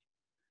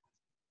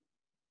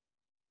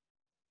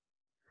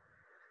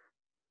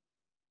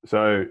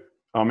 So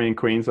I'm in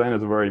Queensland,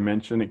 as I've already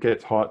mentioned. It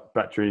gets hot.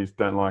 Batteries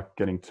don't like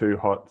getting too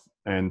hot,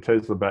 and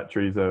Tesla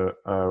batteries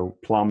are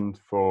plumbed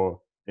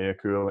for air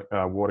cooling,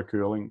 water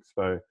cooling.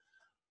 So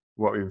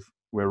what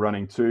we're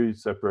running two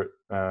separate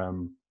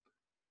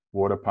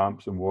water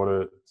pumps and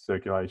water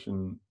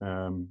circulation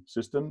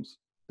systems.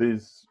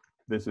 This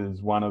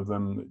is one of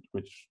them,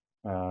 which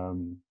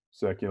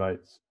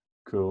circulates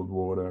cooled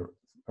water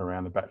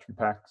around the battery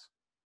packs.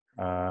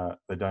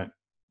 They don't.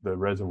 The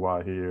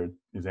reservoir here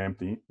is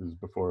empty. This is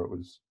before it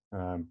was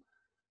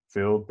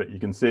filled, but you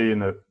can see in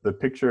the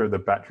picture of the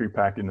battery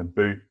pack in the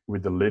boot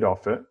with the lid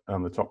off it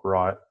on the top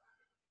right.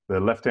 The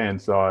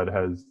left-hand side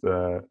has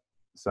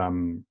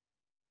some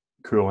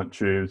coolant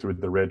tubes with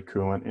the red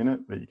coolant in it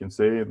that you can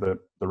see. The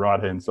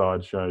right hand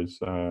side shows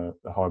the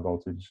high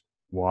voltage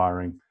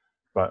wiring,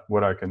 but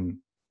what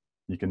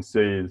you can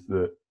see is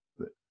that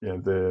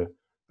the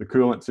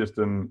coolant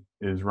system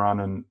is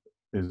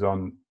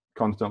on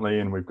constantly,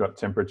 and we've got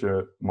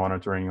temperature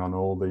monitoring on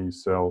all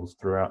these cells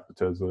throughout the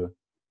Tesla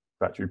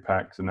battery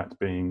packs, and that's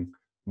being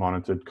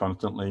monitored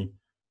constantly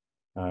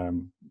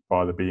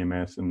by the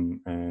BMS,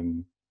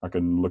 and I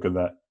can look at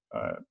that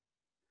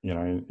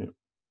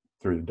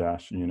through the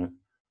dash unit.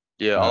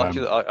 Yeah,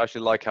 Um, I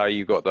actually like how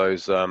you got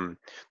those the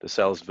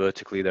cells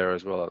vertically there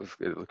as well.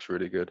 It looks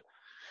really good.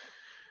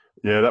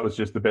 yeah, that was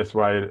just the best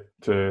way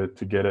to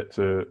get it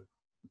to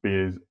be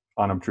as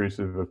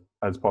unobtrusive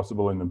as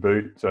possible in the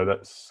boot. So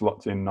that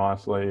slots in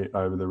nicely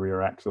over the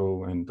rear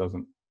axle and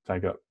doesn't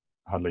take up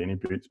hardly any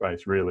boot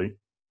space, really.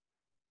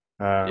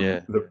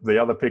 Yeah,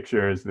 The other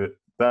picture is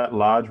that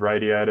large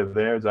radiator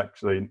there is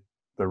actually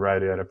the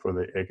radiator for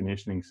the air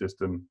conditioning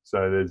system.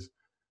 So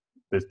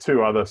there's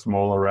two other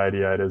smaller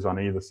radiators on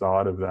either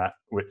side of that,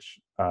 which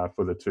are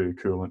for the two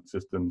coolant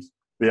systems.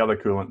 The other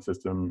coolant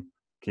system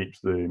keeps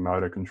the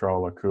motor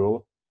controller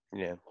cool.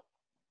 yeah.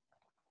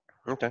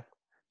 Okay.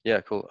 Yeah,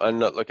 cool. And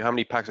look, how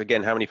many packs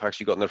again? How many packs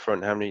you got in the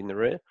front? How many in the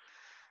rear?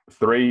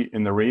 3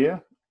 in the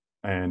rear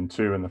and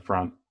 2 in the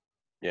front.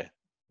 Yeah,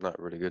 no,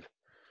 really good.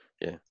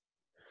 Yeah,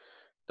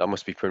 that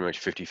must be pretty much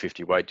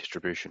 50-50 weight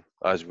distribution,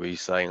 as we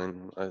say,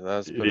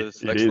 as per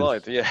this It next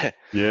slide. is. Yeah,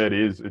 Yeah, it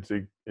is.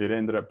 It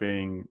ended up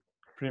being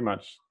pretty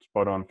much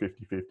spot on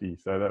 50-50.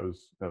 So that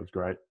was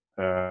great.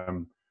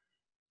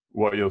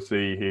 What you'll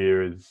see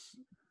here is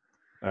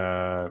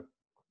the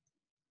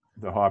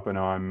Hyper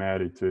 9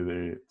 mounted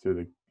to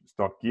the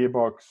stock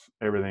gearbox,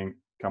 everything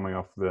coming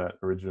off the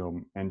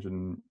original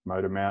engine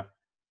motor mount.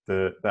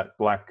 That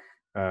black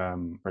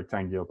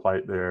rectangular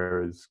plate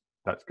there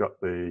that's got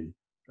the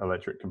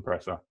electric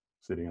compressor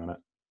sitting on it.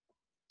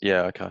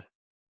 yeah, okay.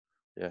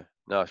 Yeah,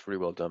 no, it's really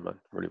well done, man.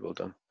 Really well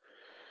done.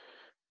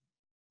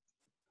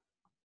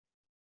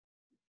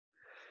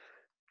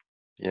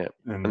 Yeah,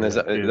 And and there's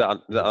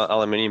that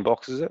aluminium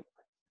box, is it?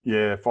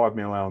 yeah,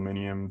 5mm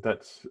aluminium.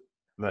 That's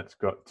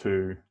got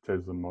two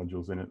Tesla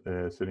modules in it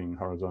there, sitting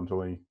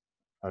horizontally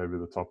over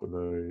the top of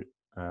the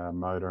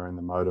motor and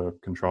the motor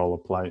controller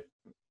plate,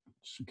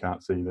 which you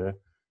can't see there.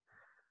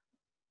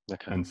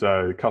 Okay. And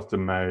so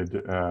custom made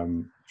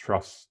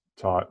truss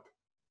type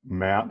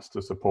mounts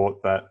to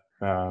support that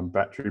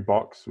battery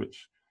box,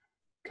 which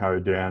go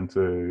down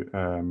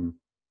to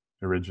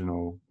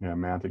original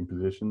mounting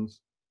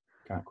positions.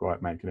 Can't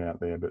quite make it out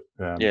there, but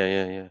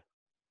Yeah.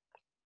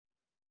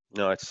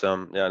 No, it's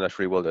yeah, that's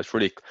really well done. It's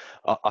really.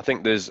 I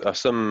think there's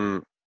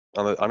some.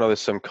 I know there's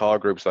some car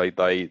groups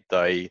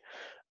they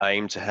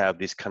aim to have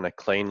this kind of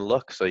clean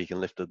look, so you can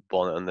lift the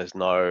bonnet and there's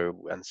no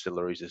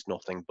ancillaries, there's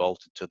nothing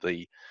bolted to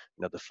the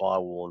the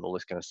firewall and all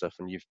this kind of stuff,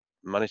 and you've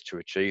managed to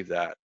achieve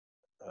that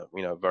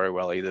very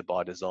well, either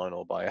by design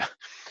or by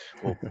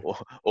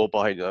or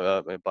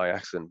by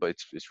accident. But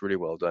it's really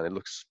well done.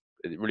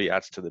 It really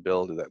adds to the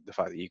build, the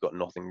fact that you've got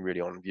nothing really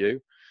on view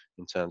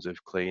in terms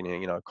of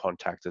cleaning,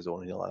 contactors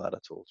or anything like that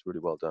at all. It's really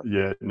well done.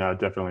 yeah, no,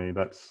 definitely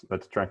that's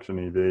Traction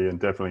EV, and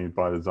definitely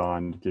by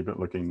design to keep it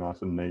looking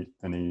nice and neat.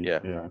 And Yeah.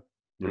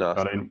 No.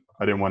 I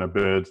didn't want a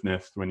bird's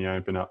nest when you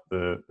open up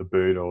the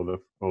boot or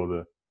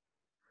the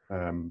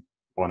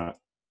bonnet.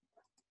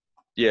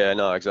 Yeah.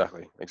 No.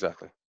 Exactly.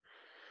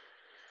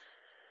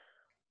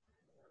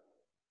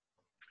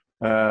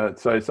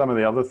 So some of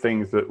the other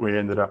things that we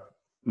ended up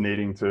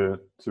needing to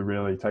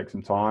really take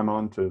some time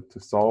on to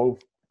solve,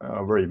 I've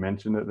already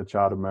mentioned it. The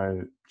charter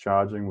mode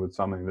charging was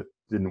something that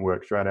didn't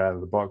work straight out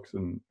of the box,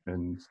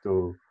 and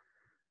still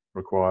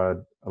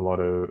required an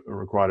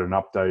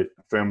update,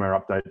 a firmware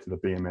update to the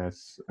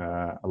BMS,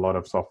 a lot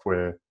of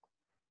software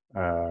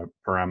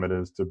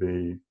parameters to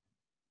be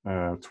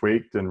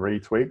tweaked and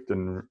retweaked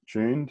and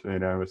tuned.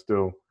 We're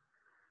still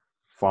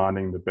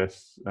finding the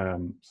best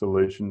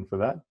solution for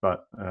that,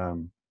 but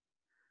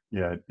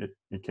yeah,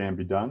 it can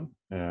be done,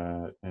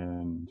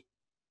 and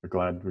we're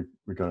glad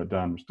we got it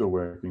done. We're still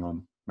working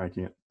on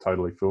making it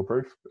totally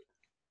foolproof.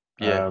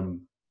 Yeah.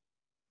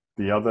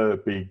 The other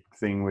big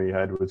thing we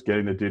had was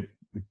getting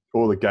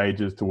all the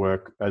gauges to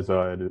work as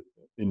I had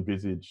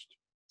envisaged.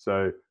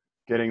 So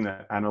getting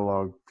the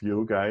analog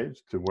fuel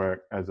gauge to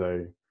work as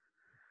a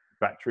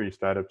battery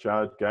state of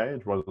charge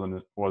gauge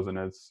wasn't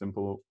as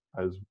simple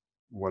as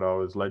what I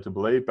was led to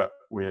believe. But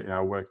we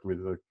worked with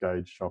a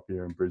gauge shop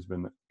here in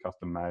Brisbane that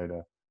custom made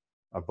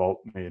a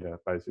voltmeter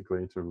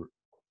basically to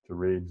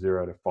read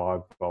 0 to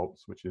 5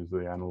 volts, which is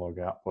the analog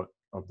output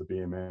of the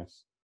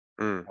BMS.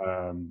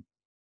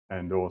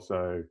 And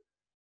also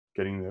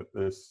getting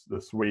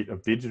the suite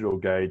of digital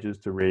gauges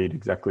to read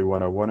exactly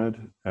what I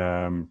wanted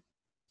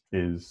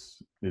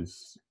is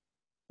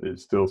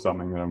still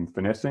something that I'm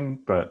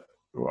finessing. But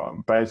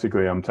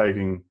basically, I'm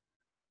taking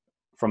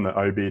from the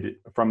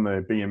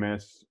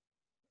BMS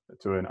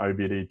to an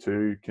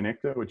OBD2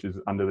 connector, which is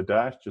under the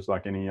dash, just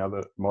like any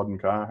other modern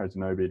car has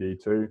an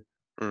OBD2.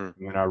 And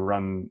then I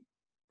run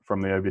from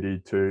the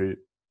OBD2,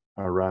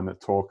 I run a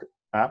Torque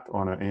app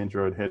on an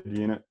Android head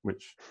unit,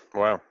 which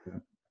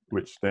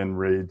then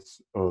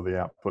reads all the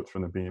outputs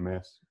from the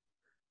BMS.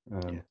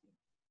 Yeah.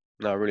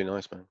 No, really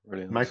nice, man.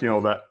 Really nice.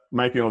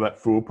 Making all that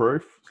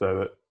foolproof,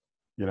 so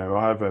that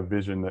I have a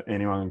vision that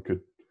anyone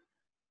could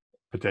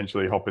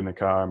potentially hop in the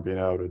car and being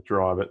able to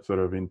drive it sort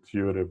of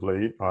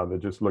intuitively, either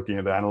just looking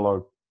at the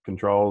analog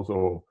controls,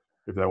 or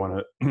if they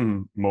want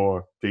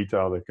more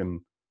detail, they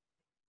can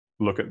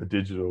look at the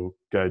digital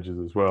gauges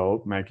as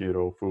well. Making it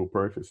all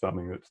foolproof is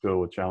something that's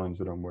still a challenge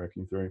that I'm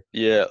working through.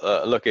 Yeah,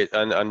 look,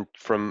 and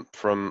from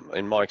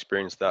in my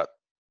experience,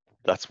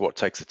 that's what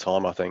takes the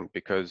time, I think,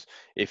 because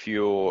if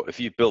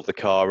you've built the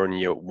car and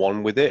you're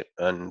one with it,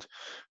 and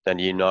then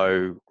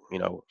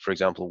for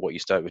example, what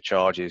your state of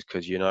charge is,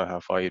 because you know how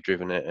far you've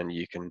driven it, and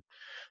you can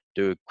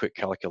do a quick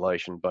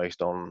calculation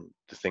based on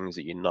the things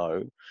that you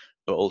know.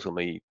 But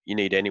ultimately, you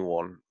need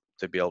anyone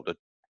to be able to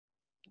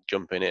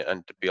jump in it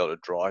and to be able to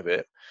drive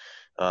it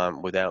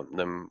without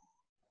them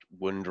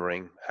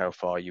wondering how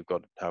far they've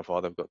got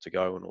to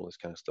go and all this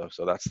kind of stuff.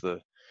 So that's the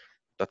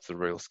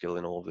real skill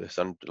in all of this.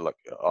 And like,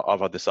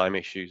 I've had the same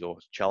issues or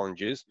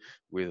challenges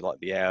with like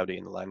the Audi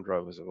and the Land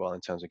Rovers as well,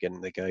 in terms of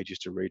getting the gauges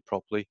to read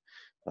properly.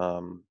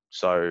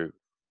 So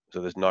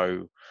there's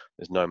no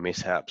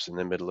mishaps in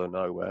the middle of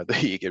nowhere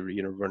that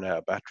you run out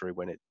of battery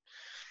when it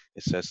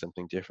says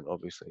something different,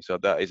 obviously. So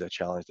that is a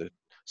challenge, that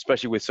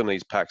especially with some of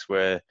these packs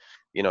where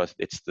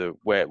it's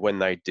when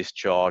they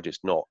discharge,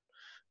 it's not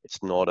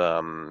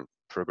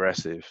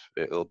progressive.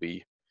 It'll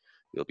be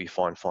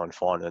fine,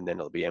 and then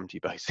it'll be empty,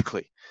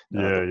 basically.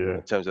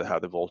 In terms of how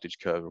the voltage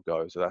curve will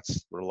go. So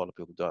that's what a lot of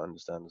people don't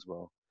understand as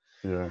well.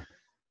 Yeah.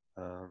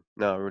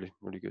 No, really,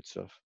 really good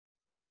stuff.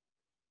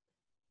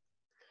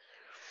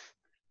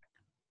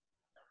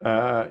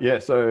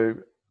 So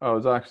I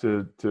was asked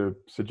to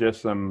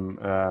suggest some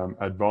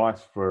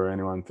advice for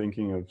anyone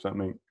thinking of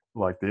something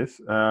like this.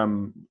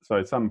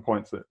 So some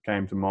points that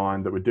came to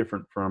mind that were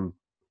different from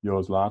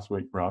yours last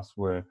week, Russ,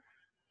 were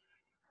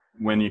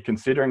when you're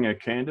considering a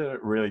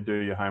candidate, really do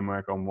your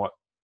homework on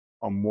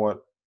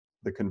what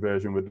the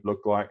conversion would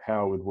look like,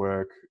 how it would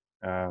work,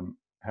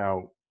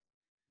 how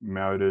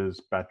motors,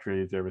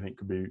 batteries, everything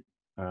could be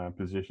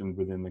positioned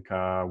within the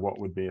car, what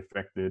would be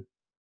affected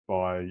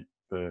by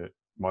the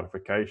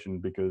modification,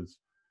 because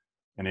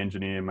an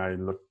engineer may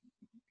look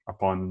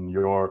upon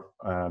your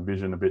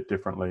vision a bit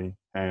differently.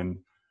 And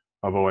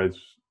I've always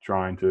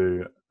trying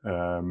to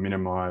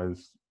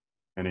minimize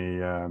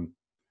any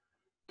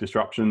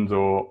disruptions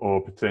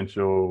or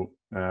potential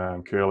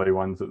curly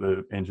ones that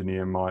the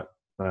engineer might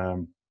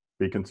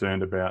be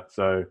concerned about.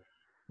 So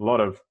a lot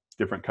of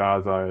different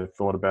cars I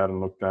thought about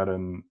and looked at,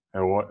 and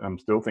what I'm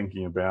still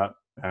thinking about,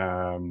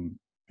 the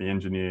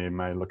engineer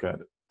may look at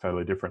it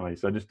totally differently.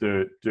 So just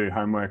do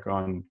homework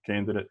on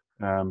candidate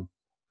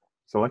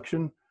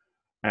selection,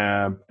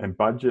 and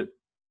budget.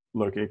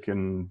 Look, it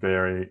can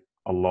vary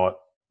a lot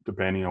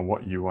depending on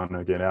what you want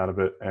to get out of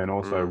it, and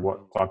also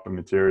what type of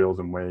materials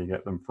and where you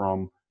get them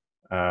from.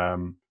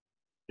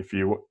 If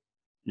you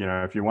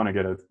want to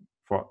get a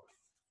 400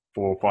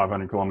 or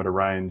 500 kilometer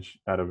range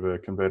out of a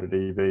converted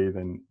EV,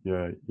 then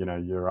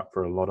you're up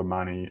for a lot of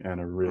money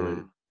and a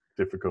really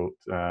difficult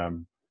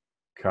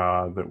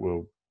car that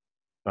will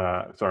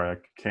a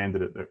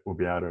candidate that will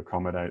be able to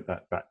accommodate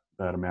that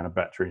amount of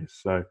batteries.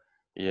 So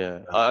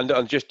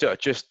and just to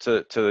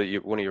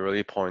one of your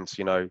earlier points,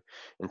 in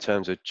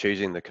terms of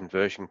choosing the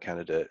conversion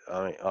candidate,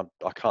 I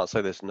can't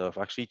say this enough.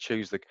 Actually,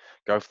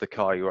 go for the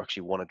car you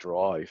actually want to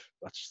drive.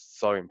 That's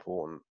so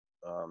important.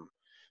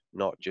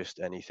 Not just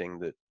anything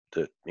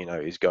that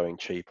is going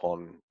cheap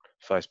on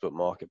Facebook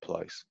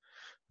Marketplace.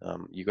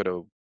 You got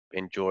to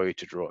enjoy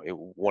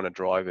want to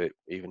drive it,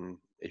 even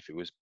if it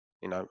was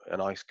a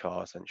nice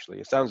car. Essentially,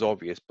 it sounds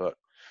obvious, but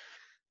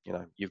you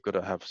know, you've got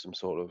to have some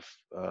sort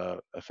of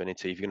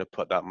affinity if you're going to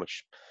put that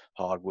much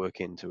hard work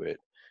into it,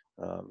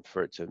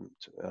 for it to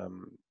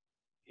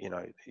you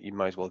know, you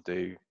may as well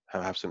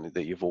have something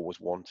that you've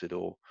always wanted,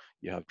 or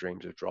you have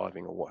dreams of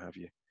driving, or what have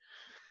you.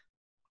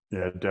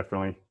 Yeah,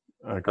 definitely.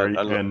 I And, agree.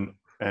 and look,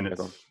 And yeah,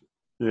 go on. it's,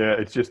 yeah,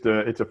 it's just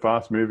it's a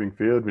fast moving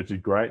field, which is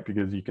great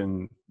because you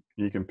can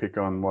pick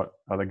on what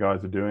other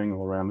guys are doing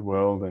all around the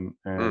world Mm.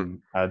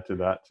 and add to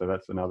that. So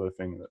that's another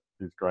thing that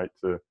is great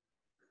to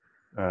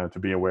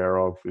be aware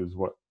of, is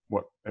what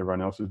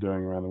everyone else is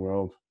doing around the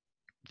world.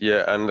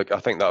 Yeah, and look, I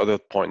think that other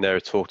point there,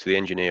 talk to the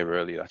engineer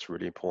early, that's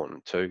really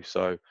important too.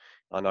 So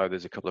I know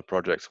there's a couple of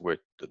projects where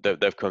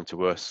they've come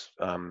to us,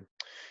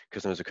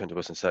 customers have come to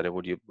us and said,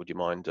 would you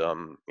mind,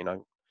 you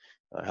know,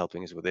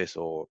 helping us with this,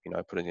 or, you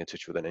know, putting in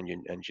touch with an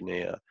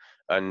engineer.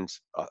 And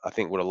I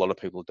think what a lot of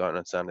people don't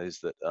understand is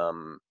that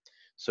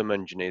some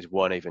engineers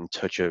won't even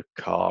touch a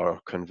car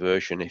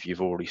conversion if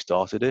you've already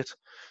started it.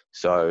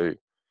 So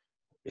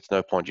it's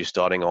no point you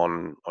starting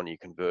on your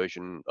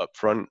conversion up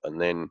front and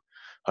then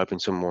hoping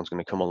someone's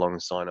going to come along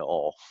and sign it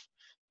off.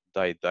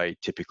 They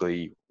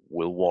typically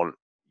will want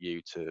you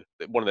to,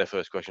 one of their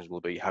first questions will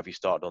be, have you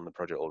started on the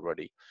project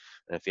already?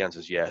 And if the answer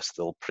is yes,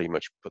 they'll pretty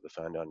much put the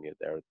phone down you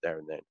there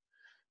and then.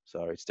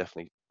 So it's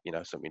definitely, you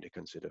know, something to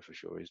consider for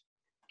sure, is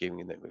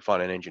giving them,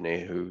 find an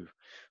engineer who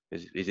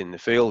is in the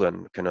field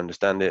and can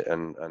understand it,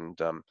 and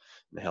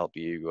help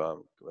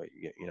you,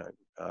 you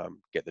know,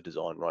 get the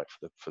design right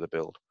for the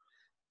build.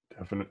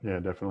 Definitely, yeah,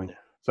 definitely. Yeah.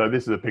 So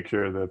this is a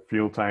picture of the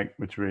fuel tank,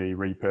 which we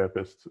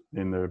repurposed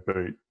in the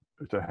boot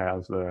to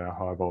house the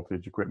high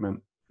voltage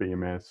equipment,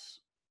 BMS,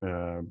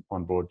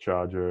 onboard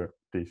charger,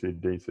 DC to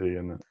DC,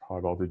 and the high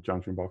voltage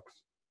junction box.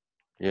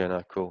 Yeah,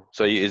 no, cool.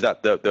 So is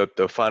that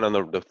the fan on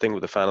the thing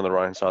with the fan on the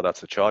right hand side?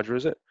 That's the charger,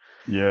 is it?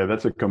 Yeah,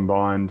 that's a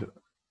combined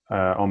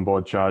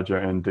onboard charger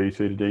and DC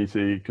to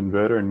DC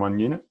converter in one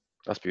unit.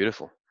 That's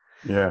beautiful.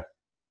 Yeah,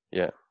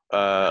 Yeah.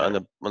 And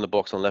the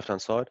box on the left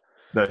hand side.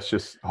 that's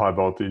just high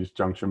voltage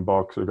junction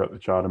box. We've got the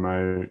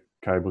CharterMo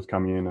cables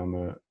coming in on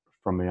the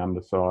from the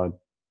underside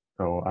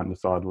or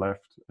underside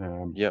left,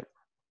 Yep.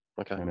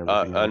 Okay. and everything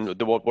else.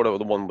 And what are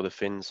the one with the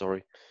fin?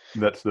 Sorry.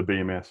 That's the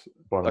BMS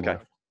bottom Okay.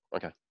 left.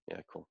 Okay.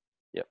 Yeah. Cool.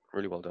 Yep.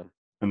 Really well done.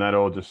 And that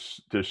all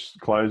just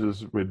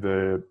closes with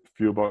the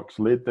fuel box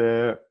lid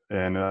there,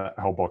 and that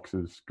whole box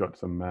has got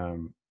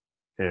some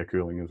air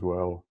cooling as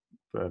well.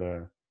 But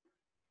yeah,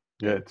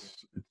 Yeah. it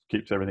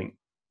keeps everything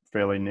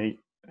fairly neat.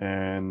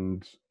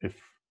 And if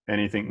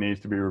anything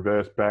needs to be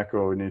reversed back,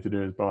 all we need to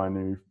do is buy a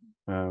new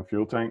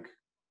fuel tank.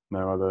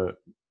 No other,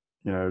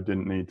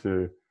 didn't need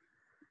to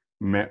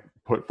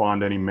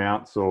find any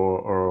mounts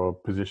or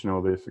position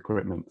all this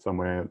equipment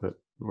somewhere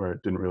where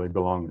it didn't really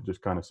belong. It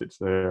just kind of sits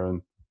there,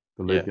 and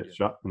the lid Yeah. gets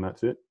shut, and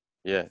that's it.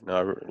 Yeah.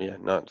 No. Yeah.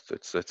 No.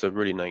 It's a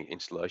really neat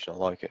installation. I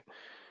like it.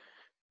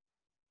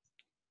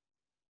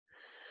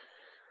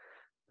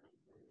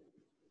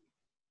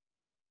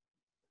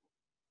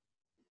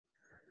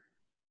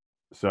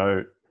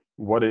 So,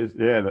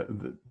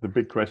 the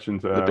big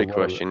questions The are big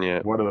question.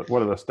 Yeah. what are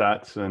the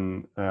stats,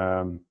 and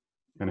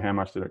how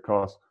much did it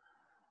cost?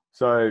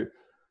 So,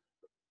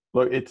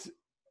 look, it's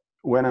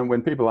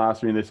when people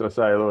ask me this, I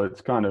say, look,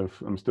 it's kind of,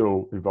 I'm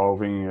still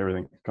evolving.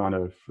 Everything's kind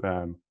of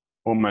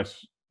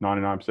almost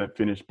 99%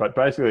 finished, but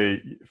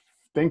basically,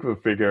 think of a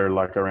figure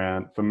like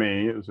around, for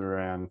me, it was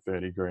around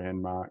 30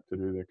 grand mark to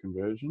do the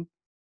conversion.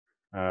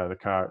 The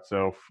car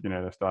itself,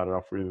 they started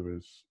off with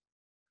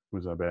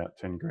was about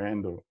 10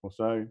 grand or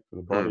so for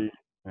the Mm. body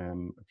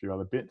and a few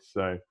other bits.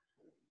 So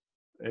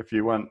if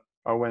you want,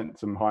 I went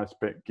some high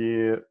spec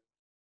gear.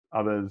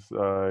 Others,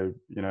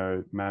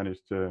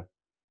 managed to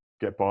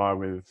get by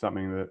with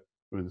something that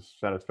was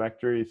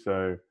satisfactory.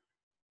 So,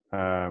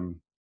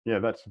 yeah,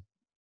 that's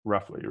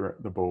roughly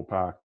the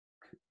ballpark.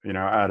 I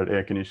added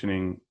air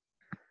conditioning,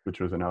 which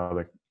was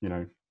another,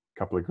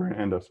 couple of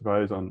grand, I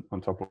suppose, on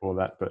top of all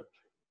that.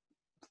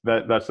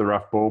 But that's the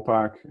rough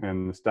ballpark,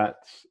 and the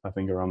stats I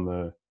think are on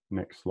the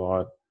next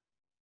slide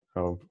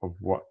of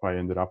what I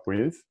ended up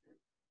with,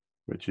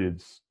 which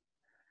is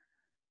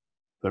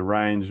the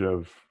range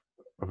of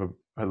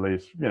at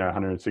least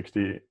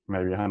 160,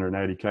 maybe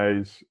 180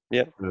 k's.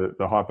 Yeah.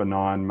 The Hyper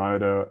 9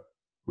 motor,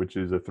 which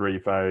is a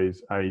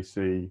 3-phase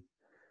AC.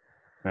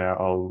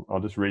 Now I'll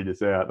just read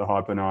this out. The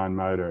Hyper 9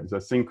 motor is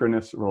a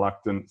synchronous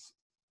reluctance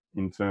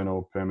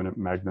internal permanent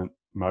magnet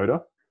motor,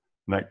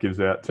 and that gives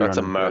out That's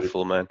a 230.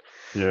 mouthful, man.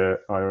 Yeah,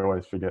 I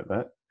always forget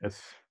that.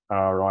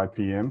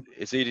 SRIPM.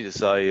 It's easy to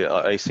say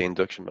AC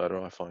induction motor,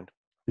 I find.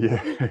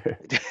 Yeah.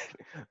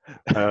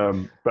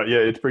 But yeah,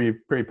 it's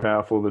pretty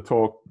powerful. The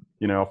torque,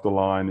 off the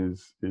line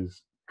is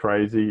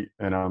crazy,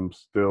 and I'm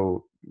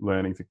still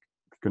learning to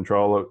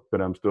control it,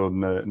 but I'm still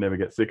never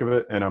get sick of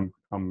it. And I'm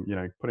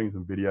putting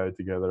some video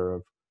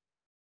together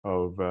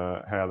of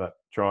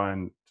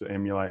trying to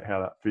emulate how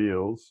that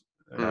feels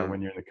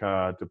when you're in the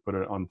car, to put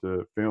it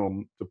onto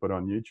film, to put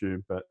on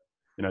YouTube. But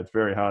it's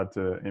very hard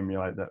to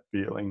emulate that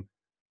feeling.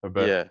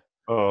 But Yeah.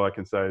 all I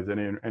can say is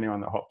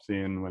anyone that hops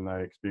in, when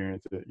they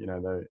experience it,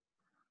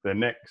 their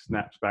neck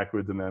snaps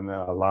backwards and then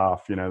they'll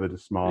laugh. You know, they're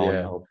just smiling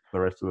Yeah. the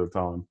rest of the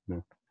time.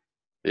 Yeah.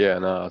 Yeah,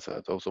 no,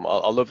 that's awesome.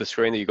 I love the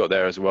screen that you got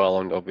there as well,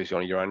 and obviously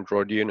on your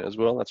Android unit as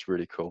well. That's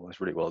really cool. That's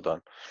really well done.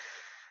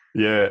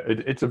 Yeah,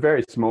 it's a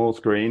very small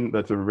screen.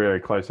 That's a very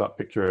close-up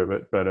picture of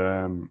it, but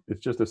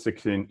it's just a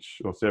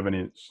 6-inch or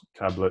 7-inch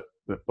tablet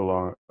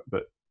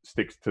that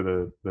sticks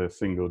to the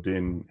single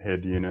DIN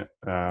head unit,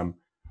 and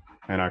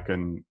I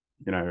can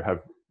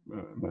have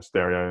my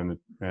stereo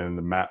and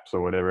the maps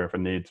or whatever if I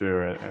need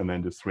to, and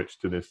then just switch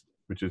to this,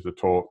 which is a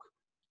Talk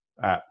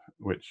app,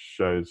 which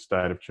shows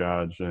state of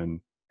charge and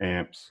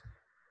amps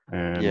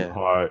and Yeah,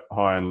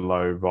 high and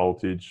low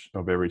voltage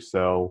of every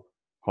cell,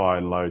 high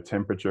and low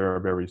temperature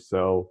of every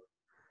cell,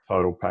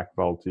 total pack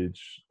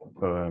voltage,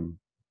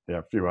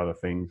 a few other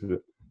things.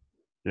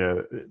 Yeah,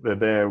 they're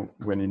there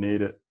when you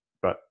need it,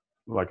 but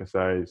like I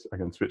say, I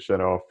can switch that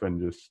off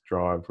and just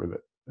drive with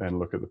it and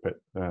look at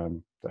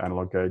the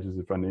analog gauges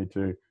if I need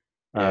to.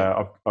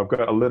 yeah, I've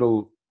got a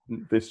little.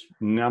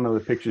 None of the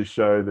pictures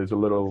show. There's a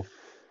little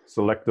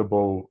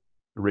selectable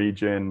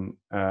regen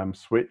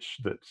switch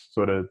that's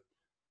sort of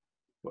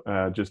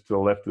just to the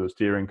left of the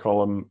steering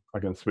column. I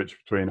can switch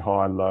between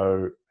high,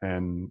 low,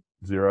 and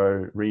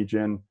zero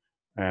regen,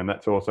 and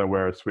that's also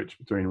where I switch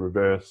between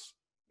reverse,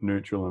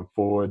 neutral, and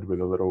forward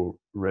with a little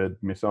red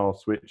missile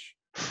switch.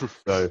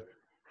 So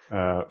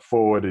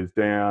forward is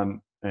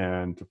down,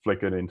 and to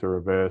flick it into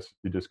reverse,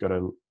 you just got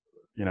to,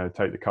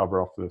 take the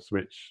cover off the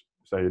switch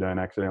so you don't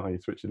accidentally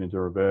switch it into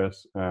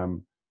reverse.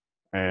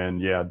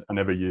 And yeah, I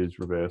never use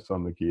reverse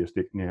on the gear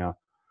stick now.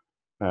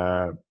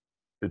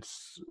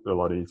 It's a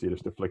lot easier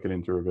just to flick it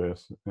into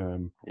reverse.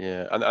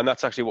 yeah. And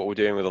that's actually what we're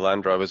doing with the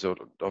Land Rovers.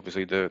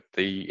 Obviously, the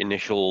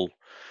initial,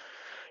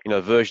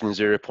 version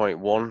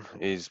 0.1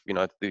 is,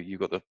 you've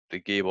got the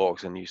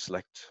gearbox and you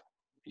select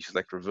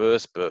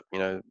reverse, but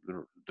the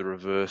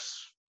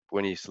reverse,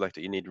 when you select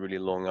it, you need really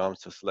long arms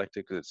to select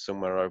it because it's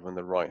somewhere over on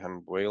the right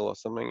hand wheel or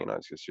something.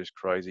 It's just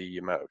crazy the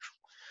amount of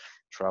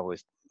travel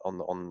is on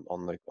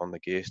the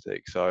gear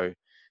stick. So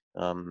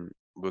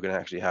we're going to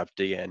actually have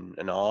DN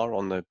and R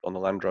on the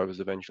Land Rovers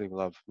eventually.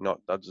 We'll have, not,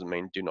 that doesn't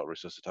mean do not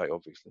resuscitate,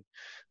 obviously.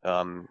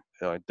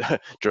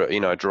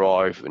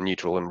 Drive,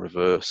 neutral, and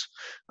reverse.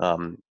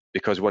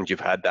 Because once you've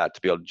had that,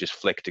 to be able to just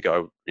flick to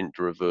go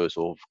into reverse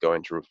or go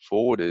into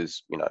forward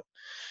is,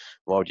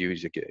 why would you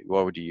use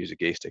a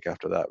gear stick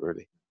after that,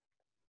 really?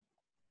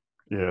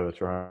 Yeah,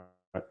 that's right.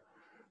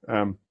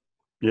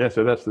 Yeah,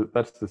 so that's the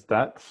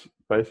stats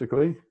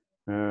basically.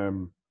 A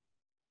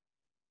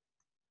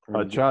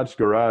Really good. charged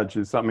garage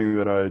is something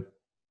that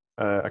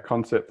a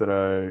concept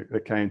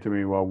that came to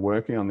me while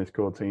working on this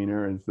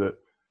Cortina, is that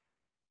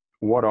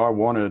what I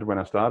wanted when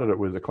I started it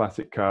was a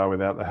classic car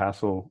without the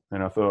hassle,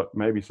 and I thought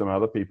maybe some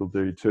other people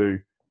do too,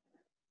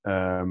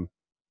 that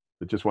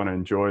just want to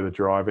enjoy the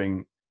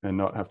driving and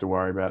not have to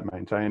worry about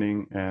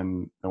maintaining,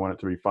 and I want it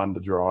to be fun to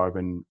drive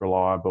and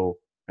reliable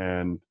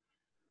and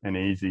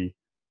easy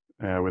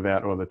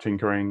without all the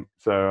tinkering.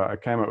 So I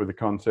came up with the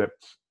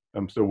concept.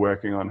 I'm still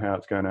working on how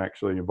it's going to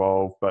actually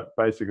evolve, but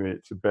basically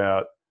it's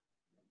about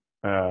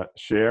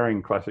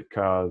sharing classic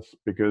cars,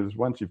 because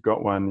once you've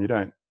got one, you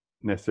don't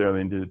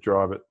necessarily need to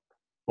drive it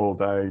all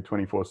day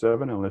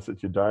 24/7 unless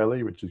it's your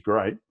daily, which is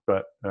great.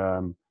 But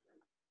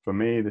for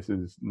me, this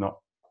is not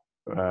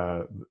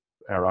our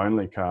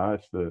only car.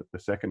 It's the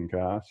second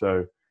car.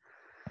 So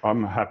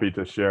I'm happy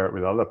to share it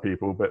with other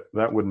people, but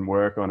that wouldn't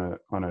work on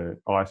a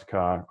ICE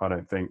car, I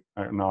don't think.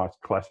 A nice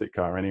classic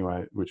car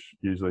anyway, which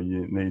usually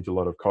needs a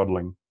lot of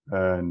coddling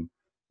and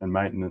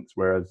maintenance.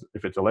 Whereas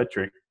if it's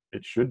electric,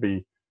 it should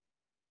be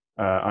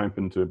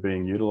open to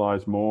being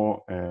utilized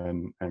more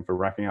and for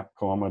racking up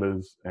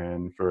kilometers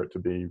and for it to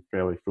be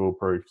fairly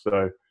foolproof.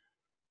 So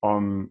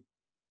I'm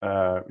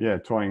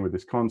toying with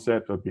this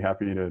concept. I'd be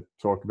happy to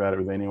talk about it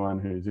with anyone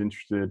who's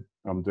interested.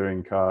 I'm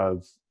doing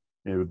cars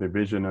with the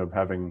vision of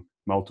having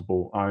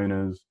multiple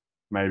owners,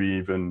 maybe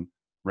even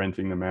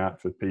renting them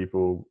out for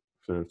people,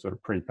 sort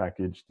of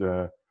pre-packaged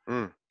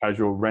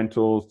casual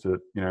rentals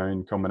to,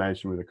 in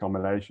combination with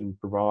accommodation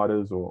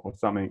providers or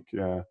something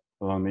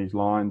along these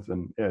lines.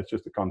 And yeah, it's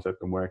just a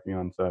concept I'm working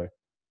on. So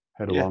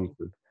head Yeah, along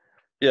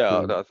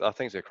yeah. to I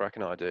think it's a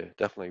cracking idea.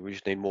 Definitely, we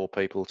just need more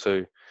people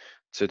to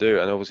do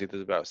it. And obviously,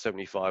 there's about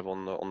 75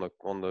 on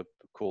the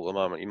call at the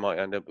moment. You might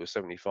end up with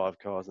 75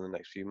 cars in the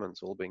next few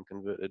months, all being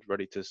converted,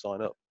 ready to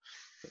sign up.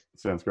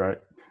 sounds great.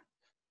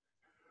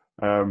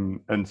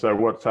 And so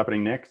what's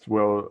happening next?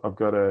 Well, I've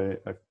got a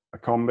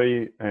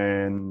combi,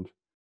 and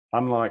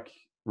unlike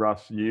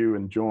Russ, you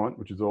and Jaunt,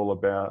 which is all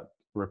about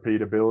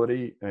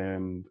repeatability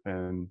and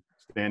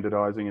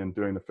standardizing and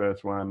doing the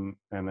first one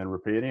and then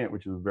repeating it,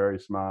 which is a very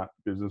smart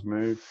business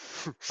move.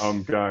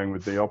 I'm going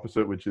with the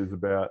opposite, which is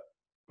about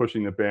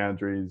pushing the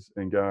boundaries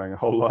and going a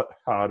whole lot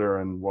harder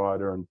and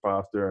wider and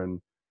faster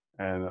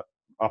and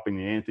upping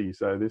the ante.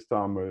 So this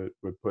time we're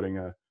putting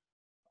a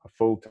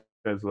full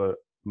Tesla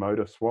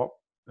motor swap,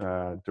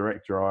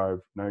 direct drive,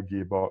 no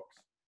gearbox,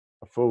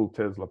 a full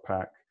Tesla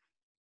pack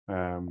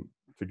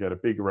to get a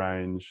big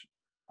range.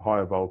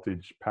 Higher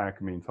voltage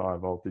pack means higher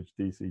voltage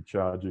DC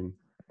charging,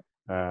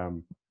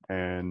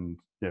 And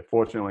yeah,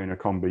 fortunately in a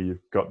combi,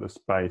 you've got the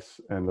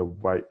space and the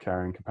weight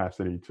carrying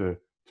capacity to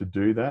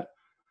do that,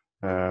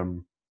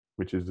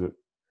 which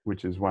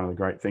is one of the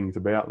great things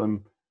about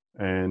them.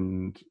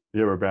 And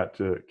yeah, we're about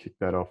to kick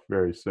that off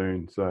very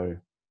soon. So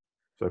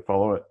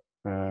follow it.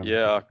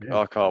 Yeah, Yeah.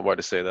 I can't wait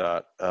to see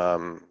that.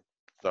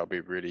 That'll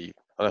be really,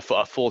 and a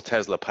full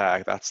Tesla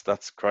pack.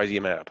 That's crazy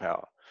amount of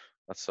power.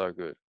 That's so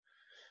good.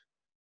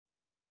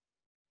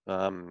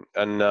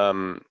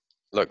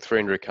 Look,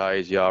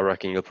 300Ks. Yeah, I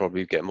reckon you'll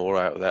probably get more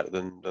out of that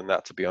than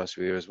that, to be honest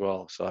with you as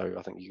well. So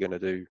I think you're gonna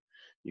do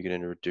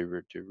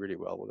really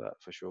well with that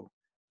for sure.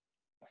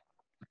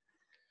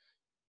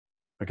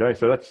 Okay,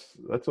 so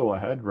that's all I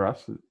had,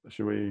 Russ.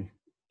 Should we?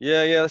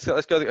 Yeah.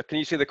 Let's go. Can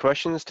you see the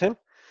questions, Tim?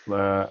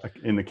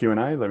 In the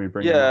Q&A, let me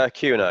bring them Yeah, up.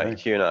 Q&A, Okay.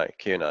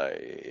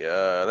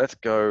 Q&A. Let's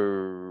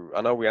go.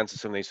 I know we answered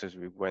some of these as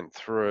we went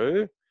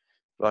through.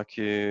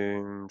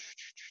 Vacuum.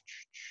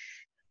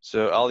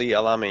 So Ali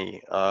Alami,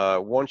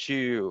 once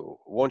you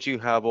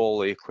have all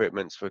the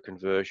equipments for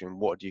conversion,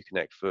 what do you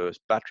connect first?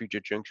 Battery to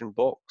junction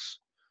box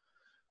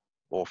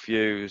or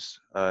fuse?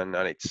 And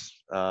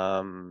it's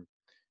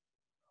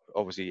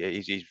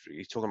obviously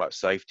he's talking about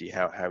safety,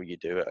 how you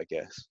do it, I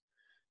guess.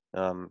 Do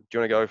you want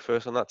to go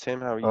first on that,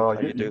 Tim? Oh, How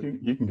you do?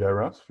 you can go,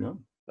 Russ, if you want.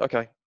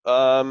 Okay.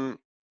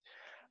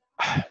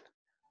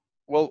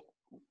 Well,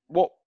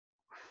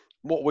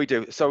 what we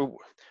do, so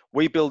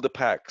we build the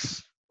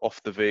packs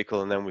off the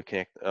vehicle, and then we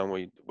connect, and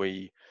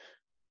we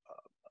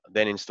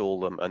then install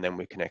them, and then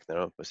we connect them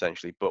up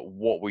essentially. But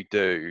what we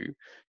do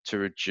to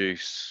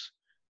reduce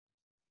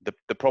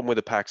the problem with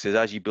the packs is,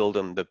 as you build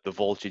them, the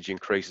voltage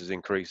increases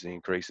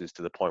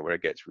to the point where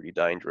it gets really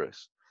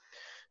dangerous.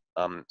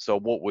 So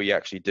what we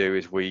actually do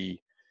is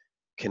we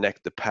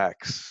connect the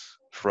packs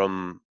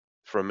from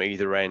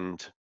either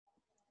end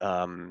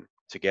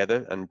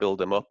together and build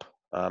them up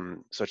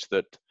such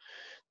that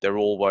they're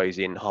always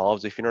in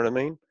halves, if you know what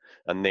I mean.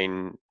 And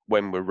then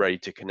when we're ready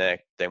to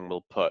connect, then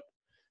we'll put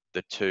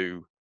the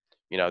two,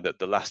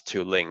 the last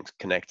two links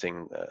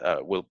connecting.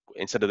 Will,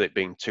 instead of it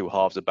being two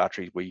halves of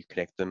batteries, we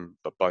connect them,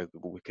 but both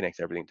we connect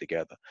everything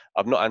together.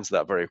 I've not answered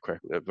that very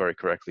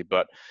correctly,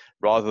 but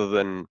rather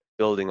than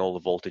building all the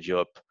voltage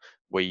up,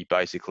 we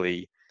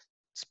basically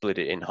split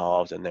it in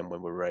halves, and then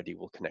when we're ready,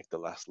 we'll connect the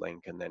last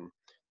link, and then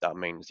that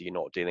means you're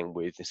not dealing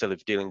with, instead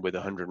of dealing with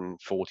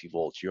 140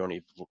 volts, you're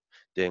only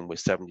dealing with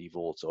 70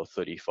 volts or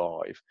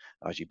 35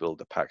 as you build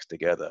the packs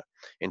together.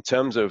 In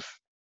terms of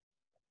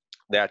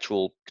the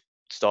actual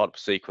startup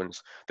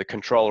sequence, the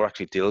controller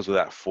actually deals with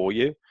that for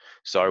you.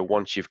 So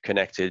once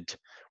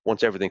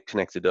everything's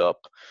connected up,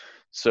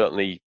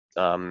 certainly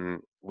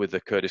with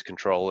the Curtis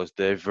controllers,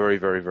 they're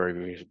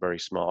very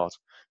smart,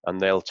 and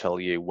they'll tell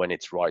you when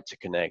it's right to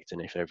connect and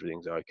if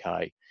everything's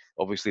okay.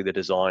 Obviously, the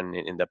design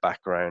in the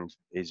background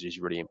is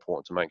really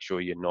important to make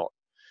sure you're not,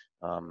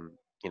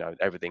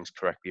 everything's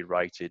correctly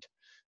rated,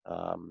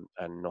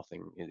 and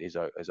nothing is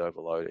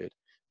overloaded.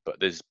 But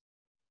there's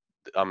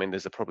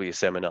probably a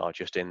seminar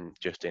just in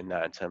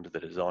that, in terms of the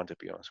design, to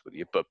be honest with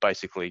you. But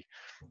basically,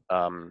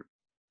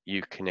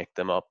 you connect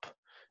them up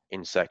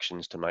in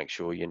sections to make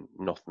sure you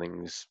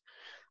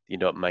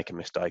don't make a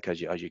mistake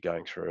as you're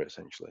going through it,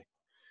 essentially.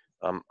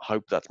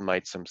 Hope that's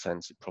made some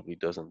sense. It probably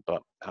doesn't,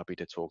 but happy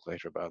to talk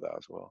later about that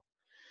as well.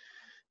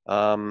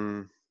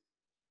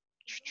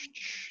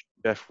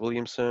 Beth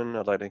Williamson,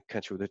 I'd like to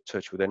catch you in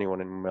touch with anyone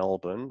in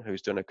Melbourne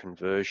who's done a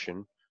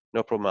conversion.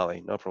 No problem,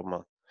 Ali. No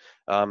problem.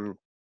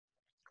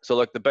 So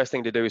like, the best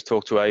thing to do is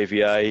talk to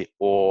AVA,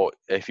 or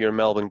if you're in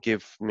Melbourne,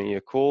 give me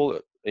a call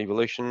at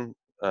Evolution,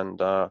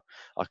 and I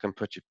can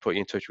put you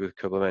in touch with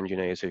a couple of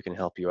engineers who can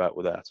help you out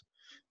with that.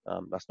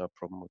 That's no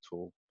problem at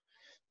all.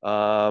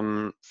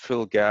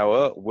 Phil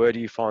Gower, where do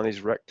you find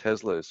these wrecked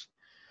Teslas?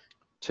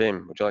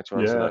 Tim, would you like to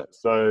answer Yeah, that?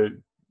 so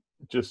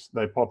just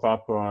they pop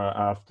up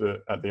after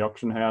at the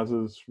auction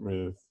houses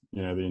with,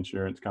 the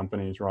insurance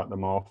companies write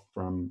them off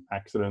from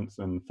accidents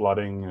and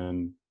flooding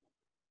and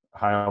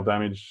hail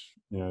damage.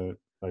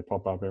 They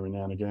pop up every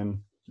now and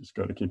again. Just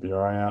got to keep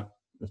your eye out.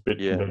 It's a bit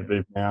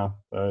competitive now.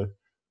 So,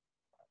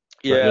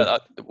 Yeah,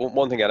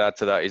 one thing I'd add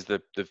to that is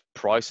the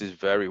prices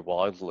vary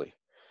wildly.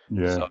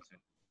 yeah.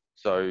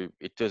 So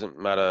it doesn't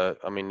matter.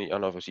 I mean,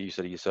 and obviously you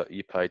said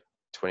you paid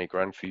 20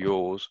 grand for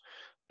yours,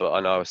 but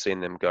I know I've seen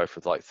them go for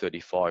like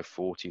 35,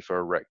 40 for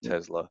a wrecked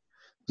Tesla.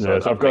 So Yeah,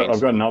 so that I've got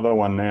means, another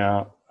one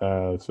now.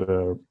 It's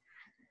a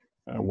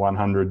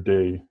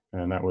 100D,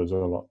 and that was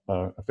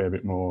a fair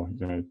bit more.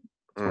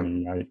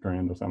 28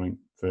 grand or something,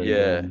 30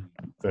 yeah, grand,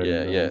 30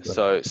 yeah. grand.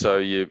 So, So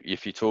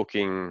if you're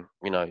talking,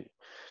 you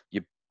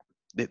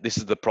this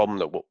is the problem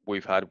that what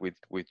we've had with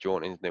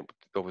joint internet.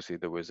 Obviously,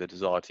 there was a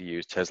desire to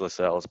use Tesla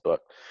cells, but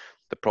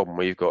the problem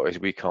we've got is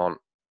we can't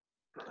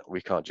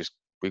just,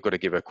 we've got to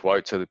give a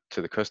quote to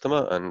the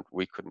customer, and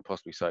we couldn't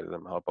possibly say to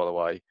them, oh, by the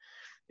way,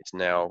 it's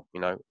now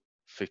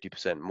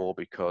 50% more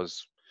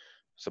because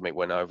something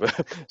went over,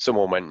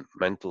 someone went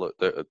mental at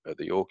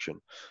the auction.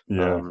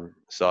 yeah.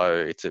 So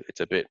it's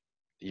a bit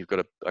you've got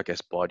to, I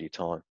guess, bide your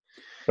time.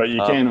 But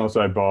you can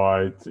also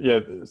buy,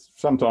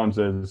 sometimes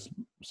there's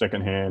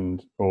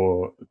secondhand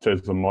or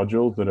Tesla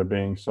modules that are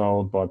being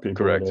sold by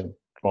people that Correct. are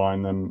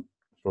buying them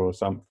for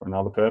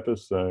another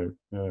purpose. So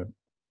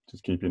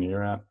just keep an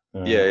ear out,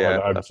 Yeah, either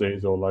yeah,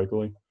 overseas or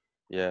locally.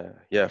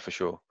 yeah, for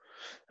sure.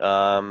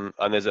 And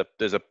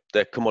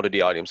they're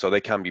commodity items, so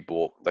they can be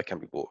bought. They can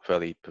be bought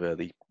fairly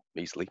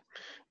easily.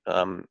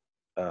 Um,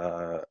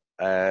 uh,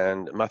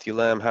 and Matthew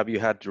Lamb, have you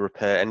had to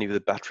repair any of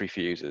the battery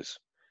fuses?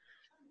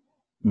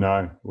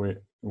 No,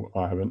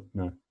 I haven't.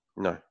 No.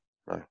 No,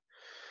 no.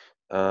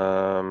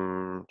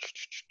 Um,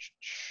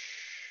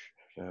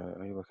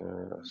 are you looking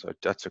at, so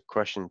that's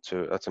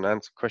an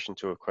answer question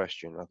to a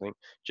question, I think.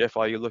 Jeff,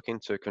 are you looking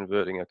to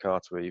converting a car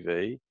to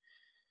EV?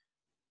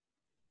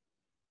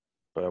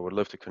 But I would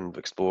love to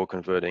explore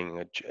converting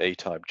a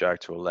E-type Jag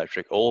to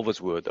electric. All of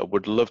us would. I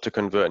would love to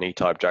convert an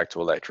E-type Jag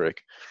to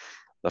electric.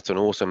 That's an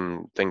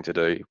awesome thing to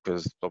do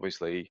because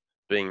obviously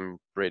being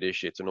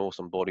British, it's an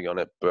awesome body on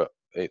it, but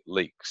it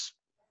leaks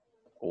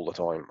all the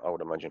time, I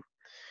would imagine.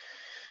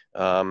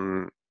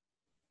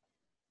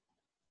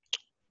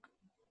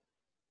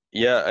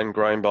 Yeah, and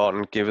Graham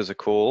Barton, give us a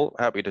call.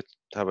 Happy to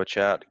have a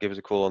chat. Give us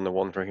a call on the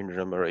 1300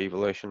 number at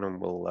Evolution, and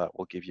we'll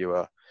give you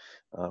a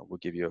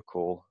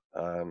call.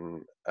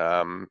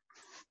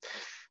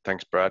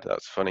 Thanks, Brad.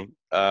 That's funny.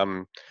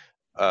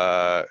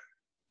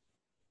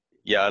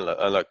 Yeah,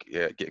 and look,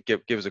 yeah,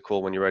 give us a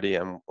call when you're ready,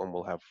 and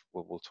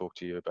we'll talk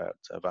to you about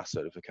VAS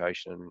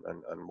certification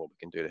and what we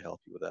can do to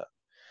help you with that.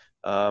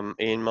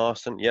 Ian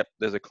Marston, yep,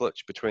 there's a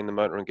clutch between the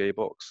motor and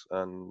gearbox,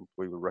 and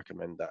we would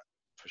recommend that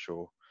for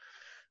sure.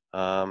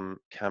 Cameron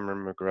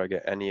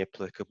McGregor, any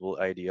applicable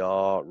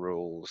ADR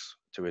rules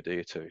to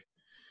adhere to?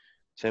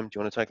 Tim, do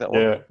you want to take that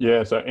one?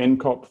 Yeah. So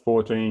NCOP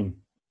 14,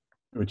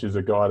 which is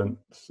a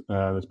guidance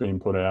that's been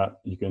put out.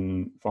 You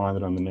can find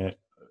it on the net.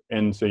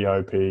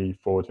 NCOP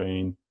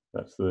 14.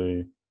 That's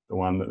the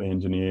one that the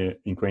engineer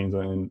in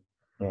Queensland.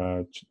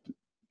 I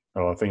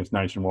think it's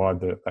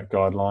nationwide. That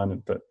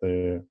guideline that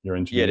your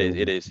engineer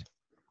It is.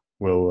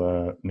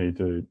 will need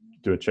to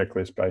do a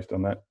checklist based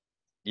on that.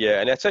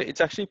 Yeah, and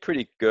it's actually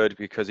pretty good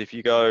because if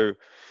you go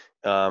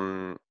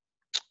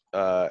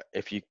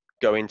if you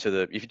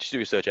if you just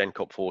do a search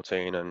NCOP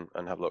 14 and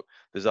have a look,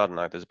 there's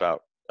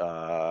about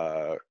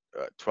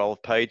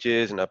 12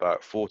 pages and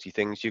about 40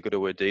 things you've got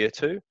to adhere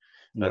to,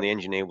 and the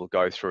engineer will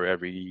go through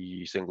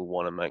every single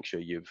one and make sure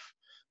you've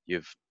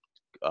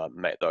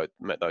met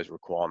those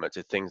requirements.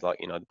 It's things like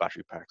the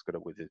battery pack's got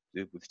to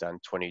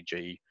withstand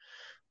 20G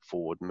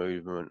forward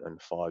movement and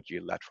 5G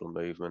lateral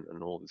movement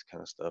and all this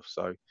kind of stuff.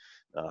 So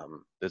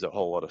there's a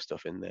whole lot of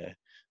stuff in there,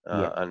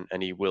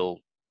 and he will.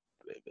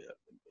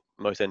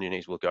 Most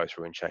engineers will go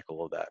through and check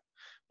all of that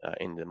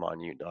in the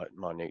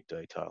minute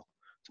detail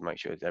to make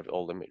sure that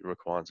all the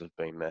requirements have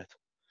been met.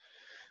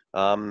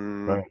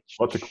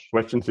 Lots of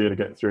questions here to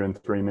get through in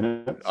 3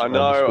 minutes. I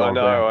know.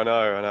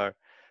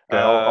 Okay,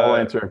 I'll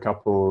answer a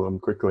couple of them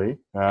quickly.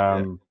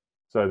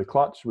 So the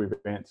clutch we've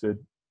answered.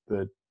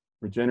 The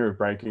regenerative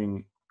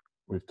braking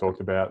we've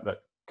talked about. That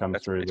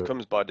comes through. It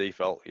comes by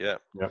default. Yeah.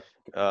 Yep.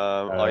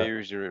 I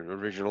use your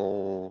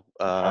original.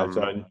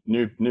 So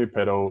new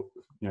pedal.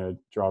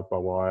 Drive by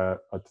wire.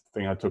 I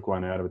think I took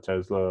one out of a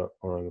Tesla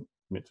or a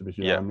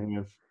Mitsubishi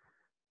Omni.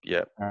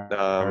 Yeah.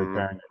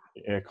 Carrying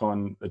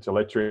aircon. It's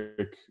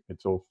electric.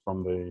 It's all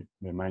from the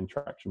main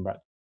traction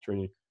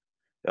battery.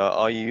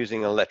 Are you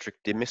using electric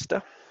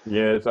demister?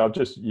 Yeah, so I've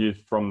just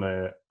used from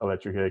the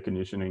electric air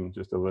conditioning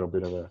just a little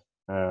bit of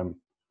a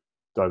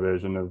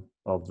diversion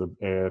of the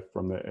air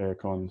from the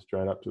aircon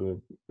straight up to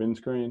the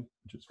windscreen,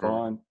 which is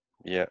fine.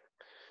 Yeah.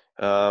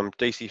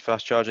 DC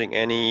fast charging,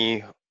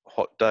 any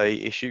hot day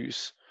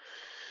issues?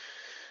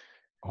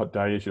 Hot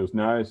day issues,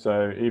 no.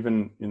 So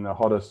even in the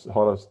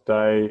hottest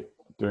day,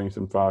 doing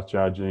some fast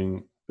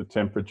charging, the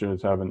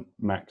temperatures haven't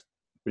maxed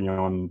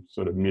beyond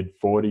sort of mid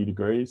 40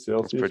 degrees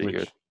Celsius. That's pretty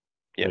good.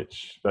 Yep.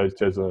 Which those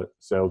Tesla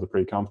cells are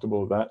pretty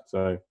comfortable with that.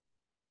 So,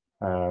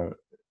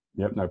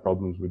 no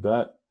problems with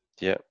that.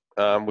 Yeah.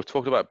 We've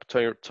talked about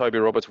Toby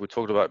Roberts. We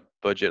talked about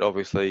budget.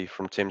 Obviously,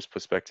 from Tim's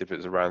perspective, it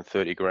was around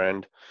 30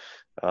 grand.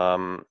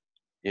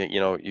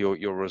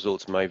 Your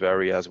results may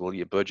vary, as will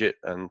your budget,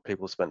 and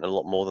people spend a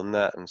lot more than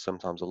that, and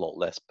sometimes a lot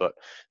less. But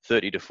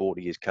 30 to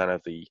 40 is kind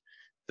of the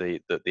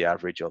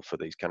average for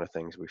these kind of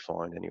things we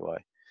find anyway.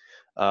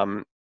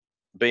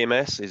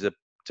 BMS is a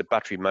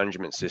battery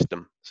management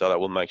system, so that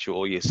will make sure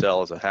all your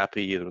cells are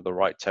happy, at the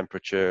right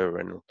temperature,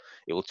 and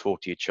it will talk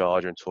to your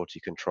charger and talk to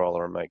your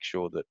controller and make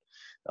sure that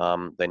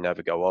they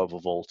never go over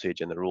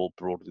voltage and they're all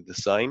broadly the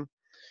same.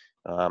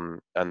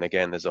 And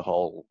again, there's a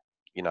whole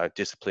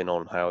discipline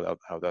on how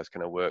that's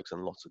going to work,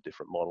 and lots of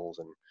different models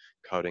and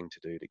coding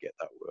to do to get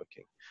that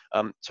working.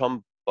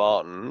 Tom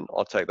Barton,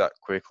 I'll take that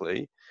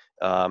quickly.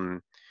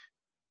 Under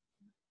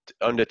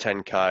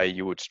 10K,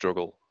 you would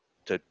struggle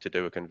to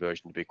do a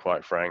conversion, to be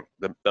quite frank.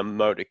 The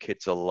motor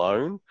kits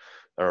alone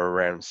are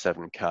around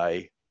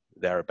 7K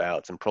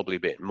thereabouts, and probably a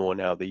bit more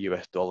now. The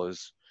US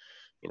dollar's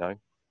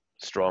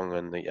strong,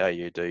 and the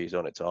AUD's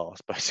on its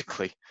arse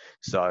basically.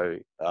 So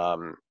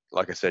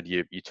like I said,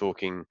 you're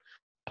talking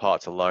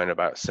parts alone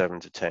about 7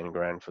 to 10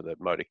 grand for the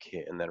motor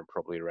kit, and then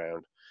probably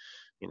around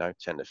 10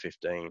 to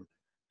 15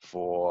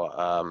 for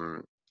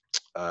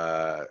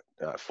the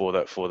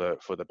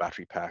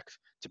battery packs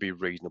to be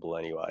reasonable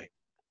anyway.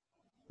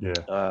 Yeah.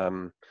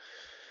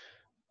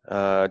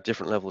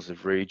 Different levels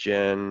of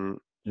regen.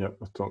 Yep,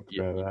 we've talked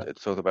about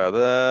that. Talk about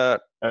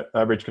that.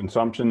 Average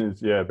consumption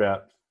is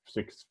about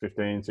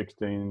 16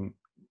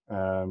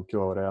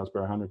 kilowatt hours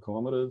per 100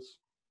 kilometers,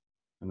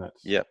 and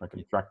that's I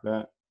can track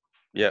that.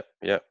 Yep.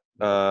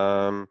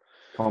 Combi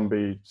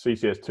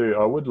CCS2.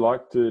 I would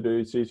like to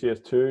do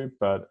CCS2,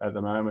 but at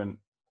the moment,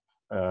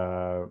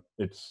 I'm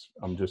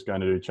just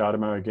going to do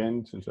Chartamo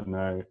again since I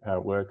know how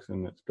it works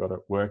and it's got it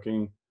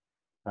working.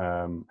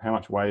 How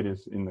much weight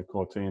is in the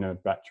Cortina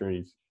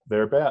batteries?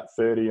 They're about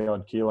 30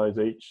 odd kilos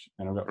each,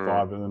 and I've got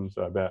 5 of them,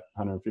 so about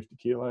 150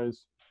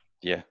 kilos.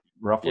 Yeah,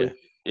 roughly.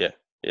 Yeah,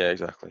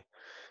 exactly.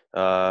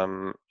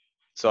 So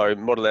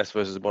Model S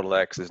versus Model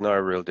X, there's no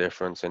real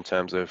difference in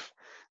terms of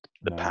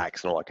the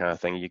packs and all that kind of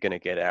thing. You're going to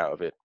get out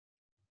of it,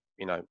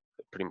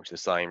 pretty much the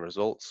same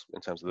results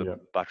in terms of the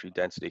battery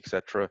density,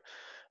 etc.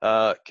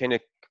 Can you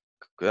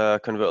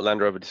convert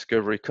Land Rover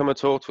Discovery? Come and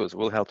talk to us.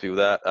 We'll help you with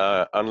that.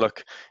 And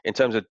look, in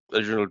terms of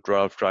original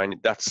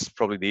drivetrain, that's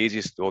probably the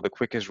easiest or the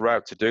quickest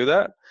route to do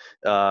that.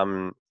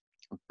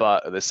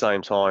 But at the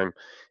same time,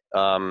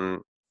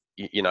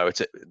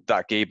 it's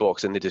that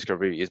gearbox in the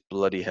Discovery is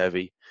bloody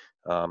heavy.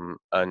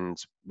 And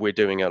we're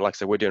doing like I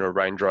said, we're doing a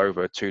Range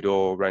Rover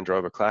 2-door Range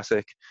Rover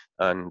Classic,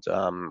 and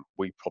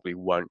we probably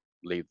won't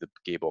leave the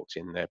gearbox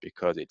in there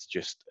because it's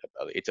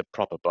a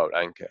proper boat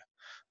anchor.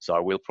 So I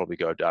will probably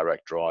go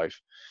direct drive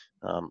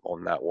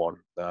on that one,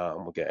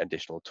 and we'll get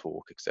additional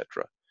torque,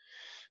 etc.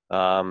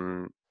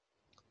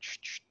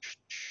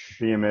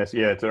 BMS,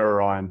 it's an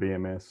Orion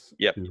BMS.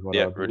 Yep,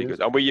 really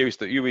good. And we use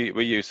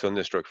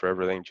Thunderstruck for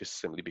everything, just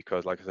simply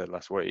because, like I said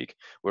last week,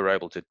 we're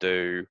able to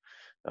do,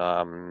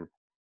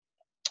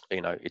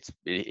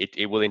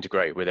 it will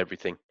integrate with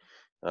everything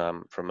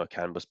from a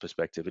CAN bus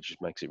perspective. It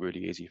just makes it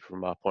really easy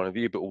from our point of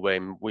view. But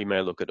we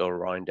may look at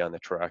Orion down the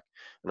track,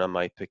 and I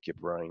may pick your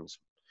brains,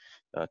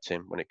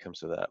 Tim, when it comes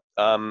to that.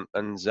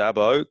 And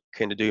Zabo,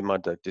 keen to do my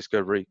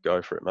Discovery,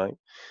 go for it, mate.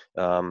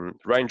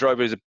 Range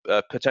Rover is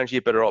potentially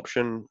a better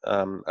option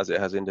as it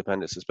has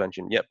independent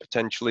suspension. Yeah,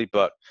 potentially,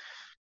 but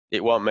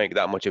it won't make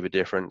that much of a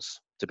difference,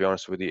 to be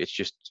honest with you. It's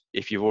just,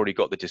 if you've already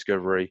got the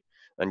Discovery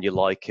and you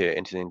like it,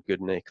 it's in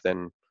good nick,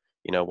 then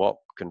you know what,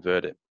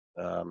 convert it.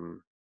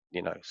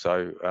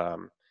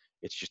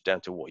 It's just down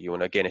to what you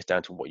want. Again, it's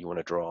down to what you want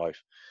to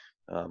drive.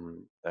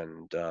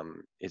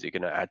 Is it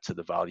going to add to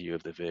the value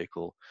of the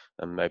vehicle?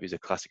 And maybe the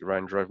classic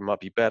Range Rover might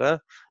be better,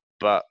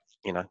 but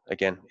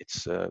again,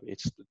 it's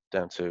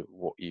down to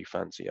what you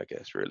fancy, I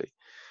guess, really.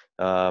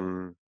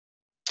 I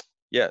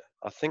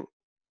think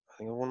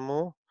one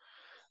more.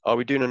 Are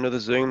we doing another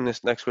Zoom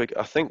this next week?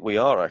 I think we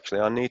are,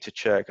 actually. I need to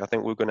check. I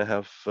think we're going to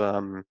have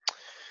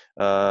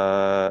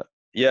Fiat.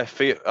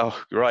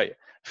 Oh, great.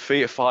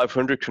 Fiat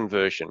 500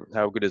 conversion.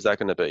 How good is that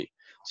going to be?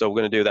 So we're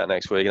going to do that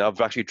next week. And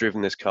I've actually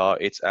driven this car.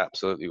 It's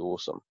absolutely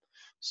awesome.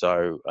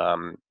 So,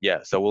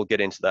 so we'll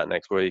get into that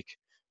next week.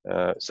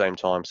 Same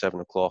time, 7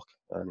 o'clock.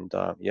 And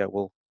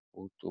we'll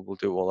do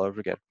it all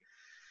over again.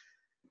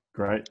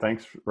 Great.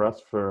 Thanks,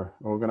 Russ, for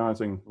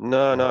organising.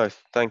 No,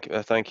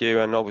 thank you.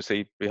 And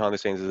obviously behind the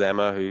scenes is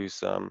Emma,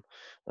 who's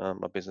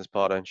my business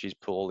partner, and she's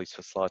put all these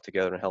slides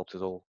together and helped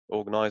us all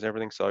organise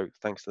everything. So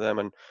thanks to them.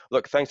 And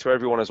look, thanks to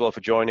everyone as well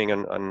for joining.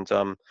 And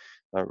I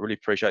really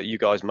appreciate you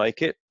guys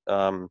make it.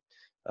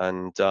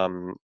 It's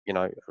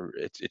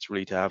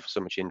really to have so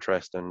much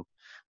interest, and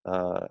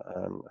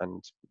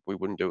we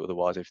wouldn't do it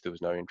otherwise if there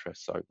was no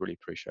interest. So I really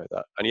appreciate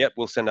that. And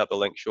we'll send out the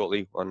link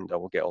shortly, and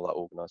we'll get all that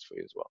organised for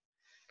you as well.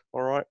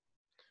 All right.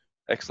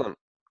 Excellent.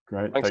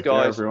 Great. Thanks, Take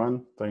guys. care,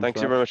 everyone.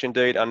 Thanks you very much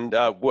indeed. And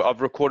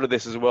I've recorded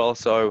this as well,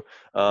 so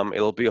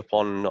it'll be up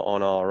on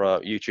our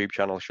YouTube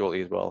channel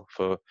shortly as well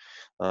for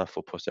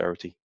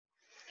posterity.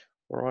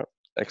 All right.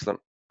 Excellent.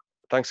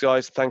 Thanks,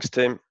 guys. Thanks,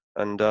 Tim.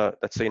 And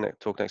let's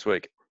talk next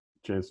week.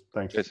 Cheers.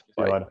 Thanks. Cheers. See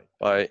you later.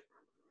 Bye.